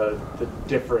the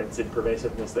difference in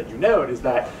pervasiveness that you note is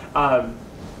that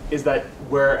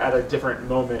we're at a different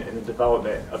moment in the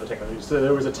development of the technology. So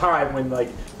there was a time when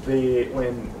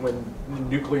when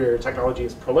nuclear technology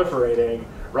is proliferating,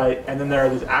 right? And then there are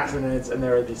these accidents and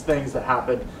there are these things that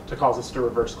happen to cause us to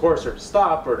reverse course or to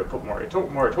stop or to put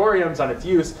moratoriums on its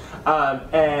use.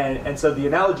 And so the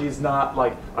analogy is not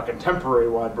like a contemporary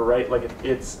one, but right, like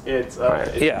it's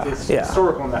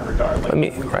historical in that regard. Like we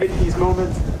hit these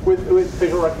moments with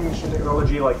facial recognition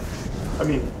technology, like, I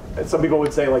mean, some people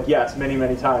would say, like, yes, many,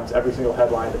 many times, every single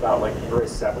headline about like the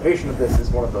racist application of this is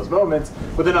one of those moments.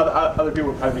 But then other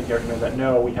people would probably be arguing that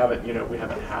no, we haven't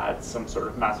had some sort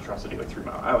of mass atrocity like 3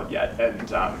 Mile Island yet.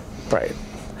 And right.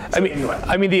 So anyway.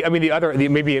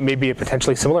 Maybe a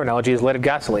potentially similar analogy is leaded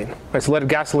gasoline. Right? So leaded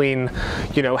gasoline,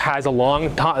 has a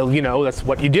long time. That's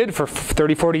what you did for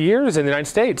 30, 40 years in the United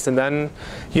States, and then,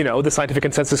 the scientific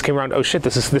consensus came around. Oh shit,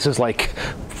 this is like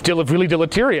really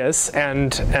deleterious,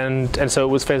 and so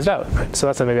it was phased out. Right? So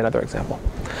that's maybe another example.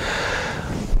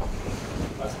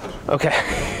 Okay.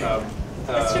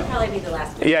 This should probably be the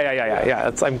last one. Yeah.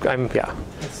 I'm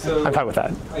fine with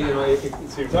that.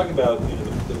 So you're talking about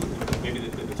maybe the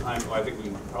time. Well, I think we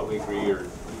probably agree, or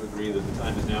you agree, that the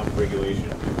time is now for regulation,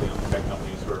 particularly on the tech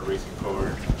companies who are racing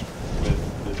forward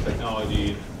with the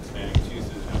technology, expanding its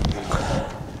uses.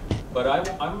 But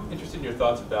I'm interested in your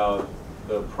thoughts about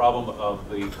the problem of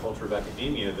the culture of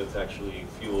academia that's actually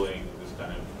fueling this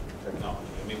kind of technology.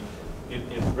 I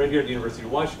mean, right here at the University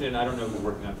of Washington, I don't know who's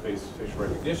working on facial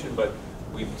recognition, but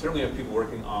we certainly have people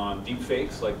working on deep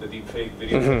fakes, like the deep fake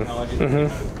video technology that came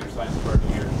out of the computer science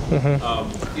department here.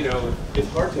 It's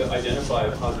hard to identify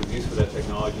a positive use for that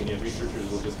technology, and yet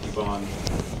researchers will just keep on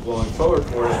blowing forward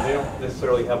for it. And they don't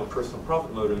necessarily have a personal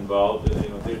profit motive involved.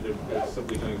 They're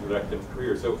simply doing it for their academic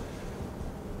career. So,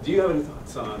 do you have any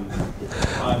thoughts on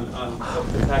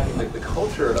attacking the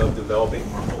culture of developing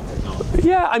harmful technology?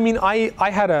 Yeah, I mean, I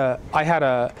had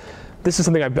a. This is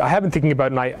something I have been thinking about,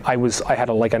 and I had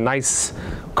a nice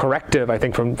corrective, I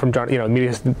think, from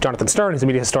Jonathan Stern, who's a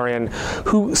media historian,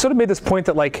 who sort of made this point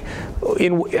that, like,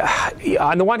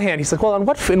 on the one hand, he's like, well,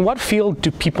 in what field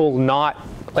do people not,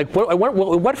 like,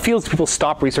 what fields do people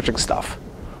stop researching stuff,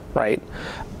 right?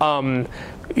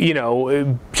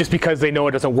 Just because they know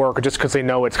it doesn't work, or just because they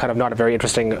know it's kind of not a very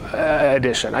interesting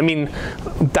addition. I mean,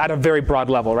 at a very broad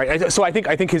level, right? So I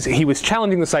think he was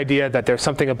challenging this idea that there's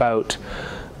something about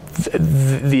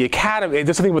the academy,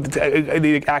 there's something with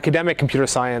the academic computer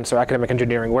science or academic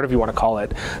engineering, whatever you want to call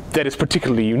it, that is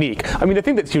particularly unique. I mean, the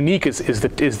thing that's unique is the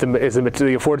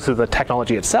affordance of the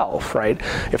technology itself, right?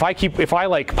 If I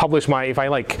publish my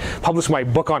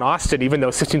book on Austin, even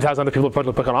though 16,000 other people have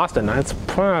published a book on Austin, it's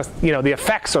the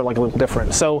effects are like a little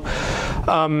different. So.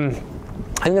 I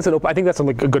think that's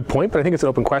a good point, but I think it's an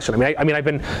open question. I mean, I've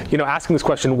been asking this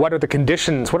question: what are the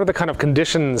conditions? What are the kind of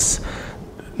conditions?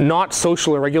 Not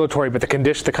social or regulatory, but the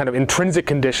kind of intrinsic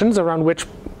conditions around which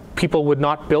people would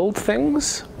not build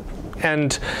things.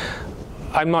 And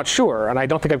I'm not sure, and I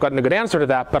don't think I've gotten a good answer to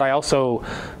that, but I also,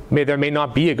 there may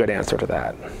not be a good answer to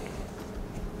that.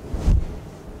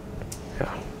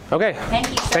 Yeah. Okay. Thank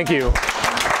you. Thank you.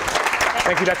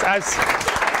 Thank you.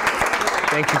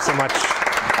 Thank you so much.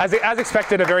 As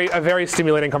expected, a very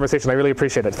stimulating conversation. I really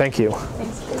appreciate it. Thank you.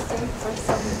 Thanks.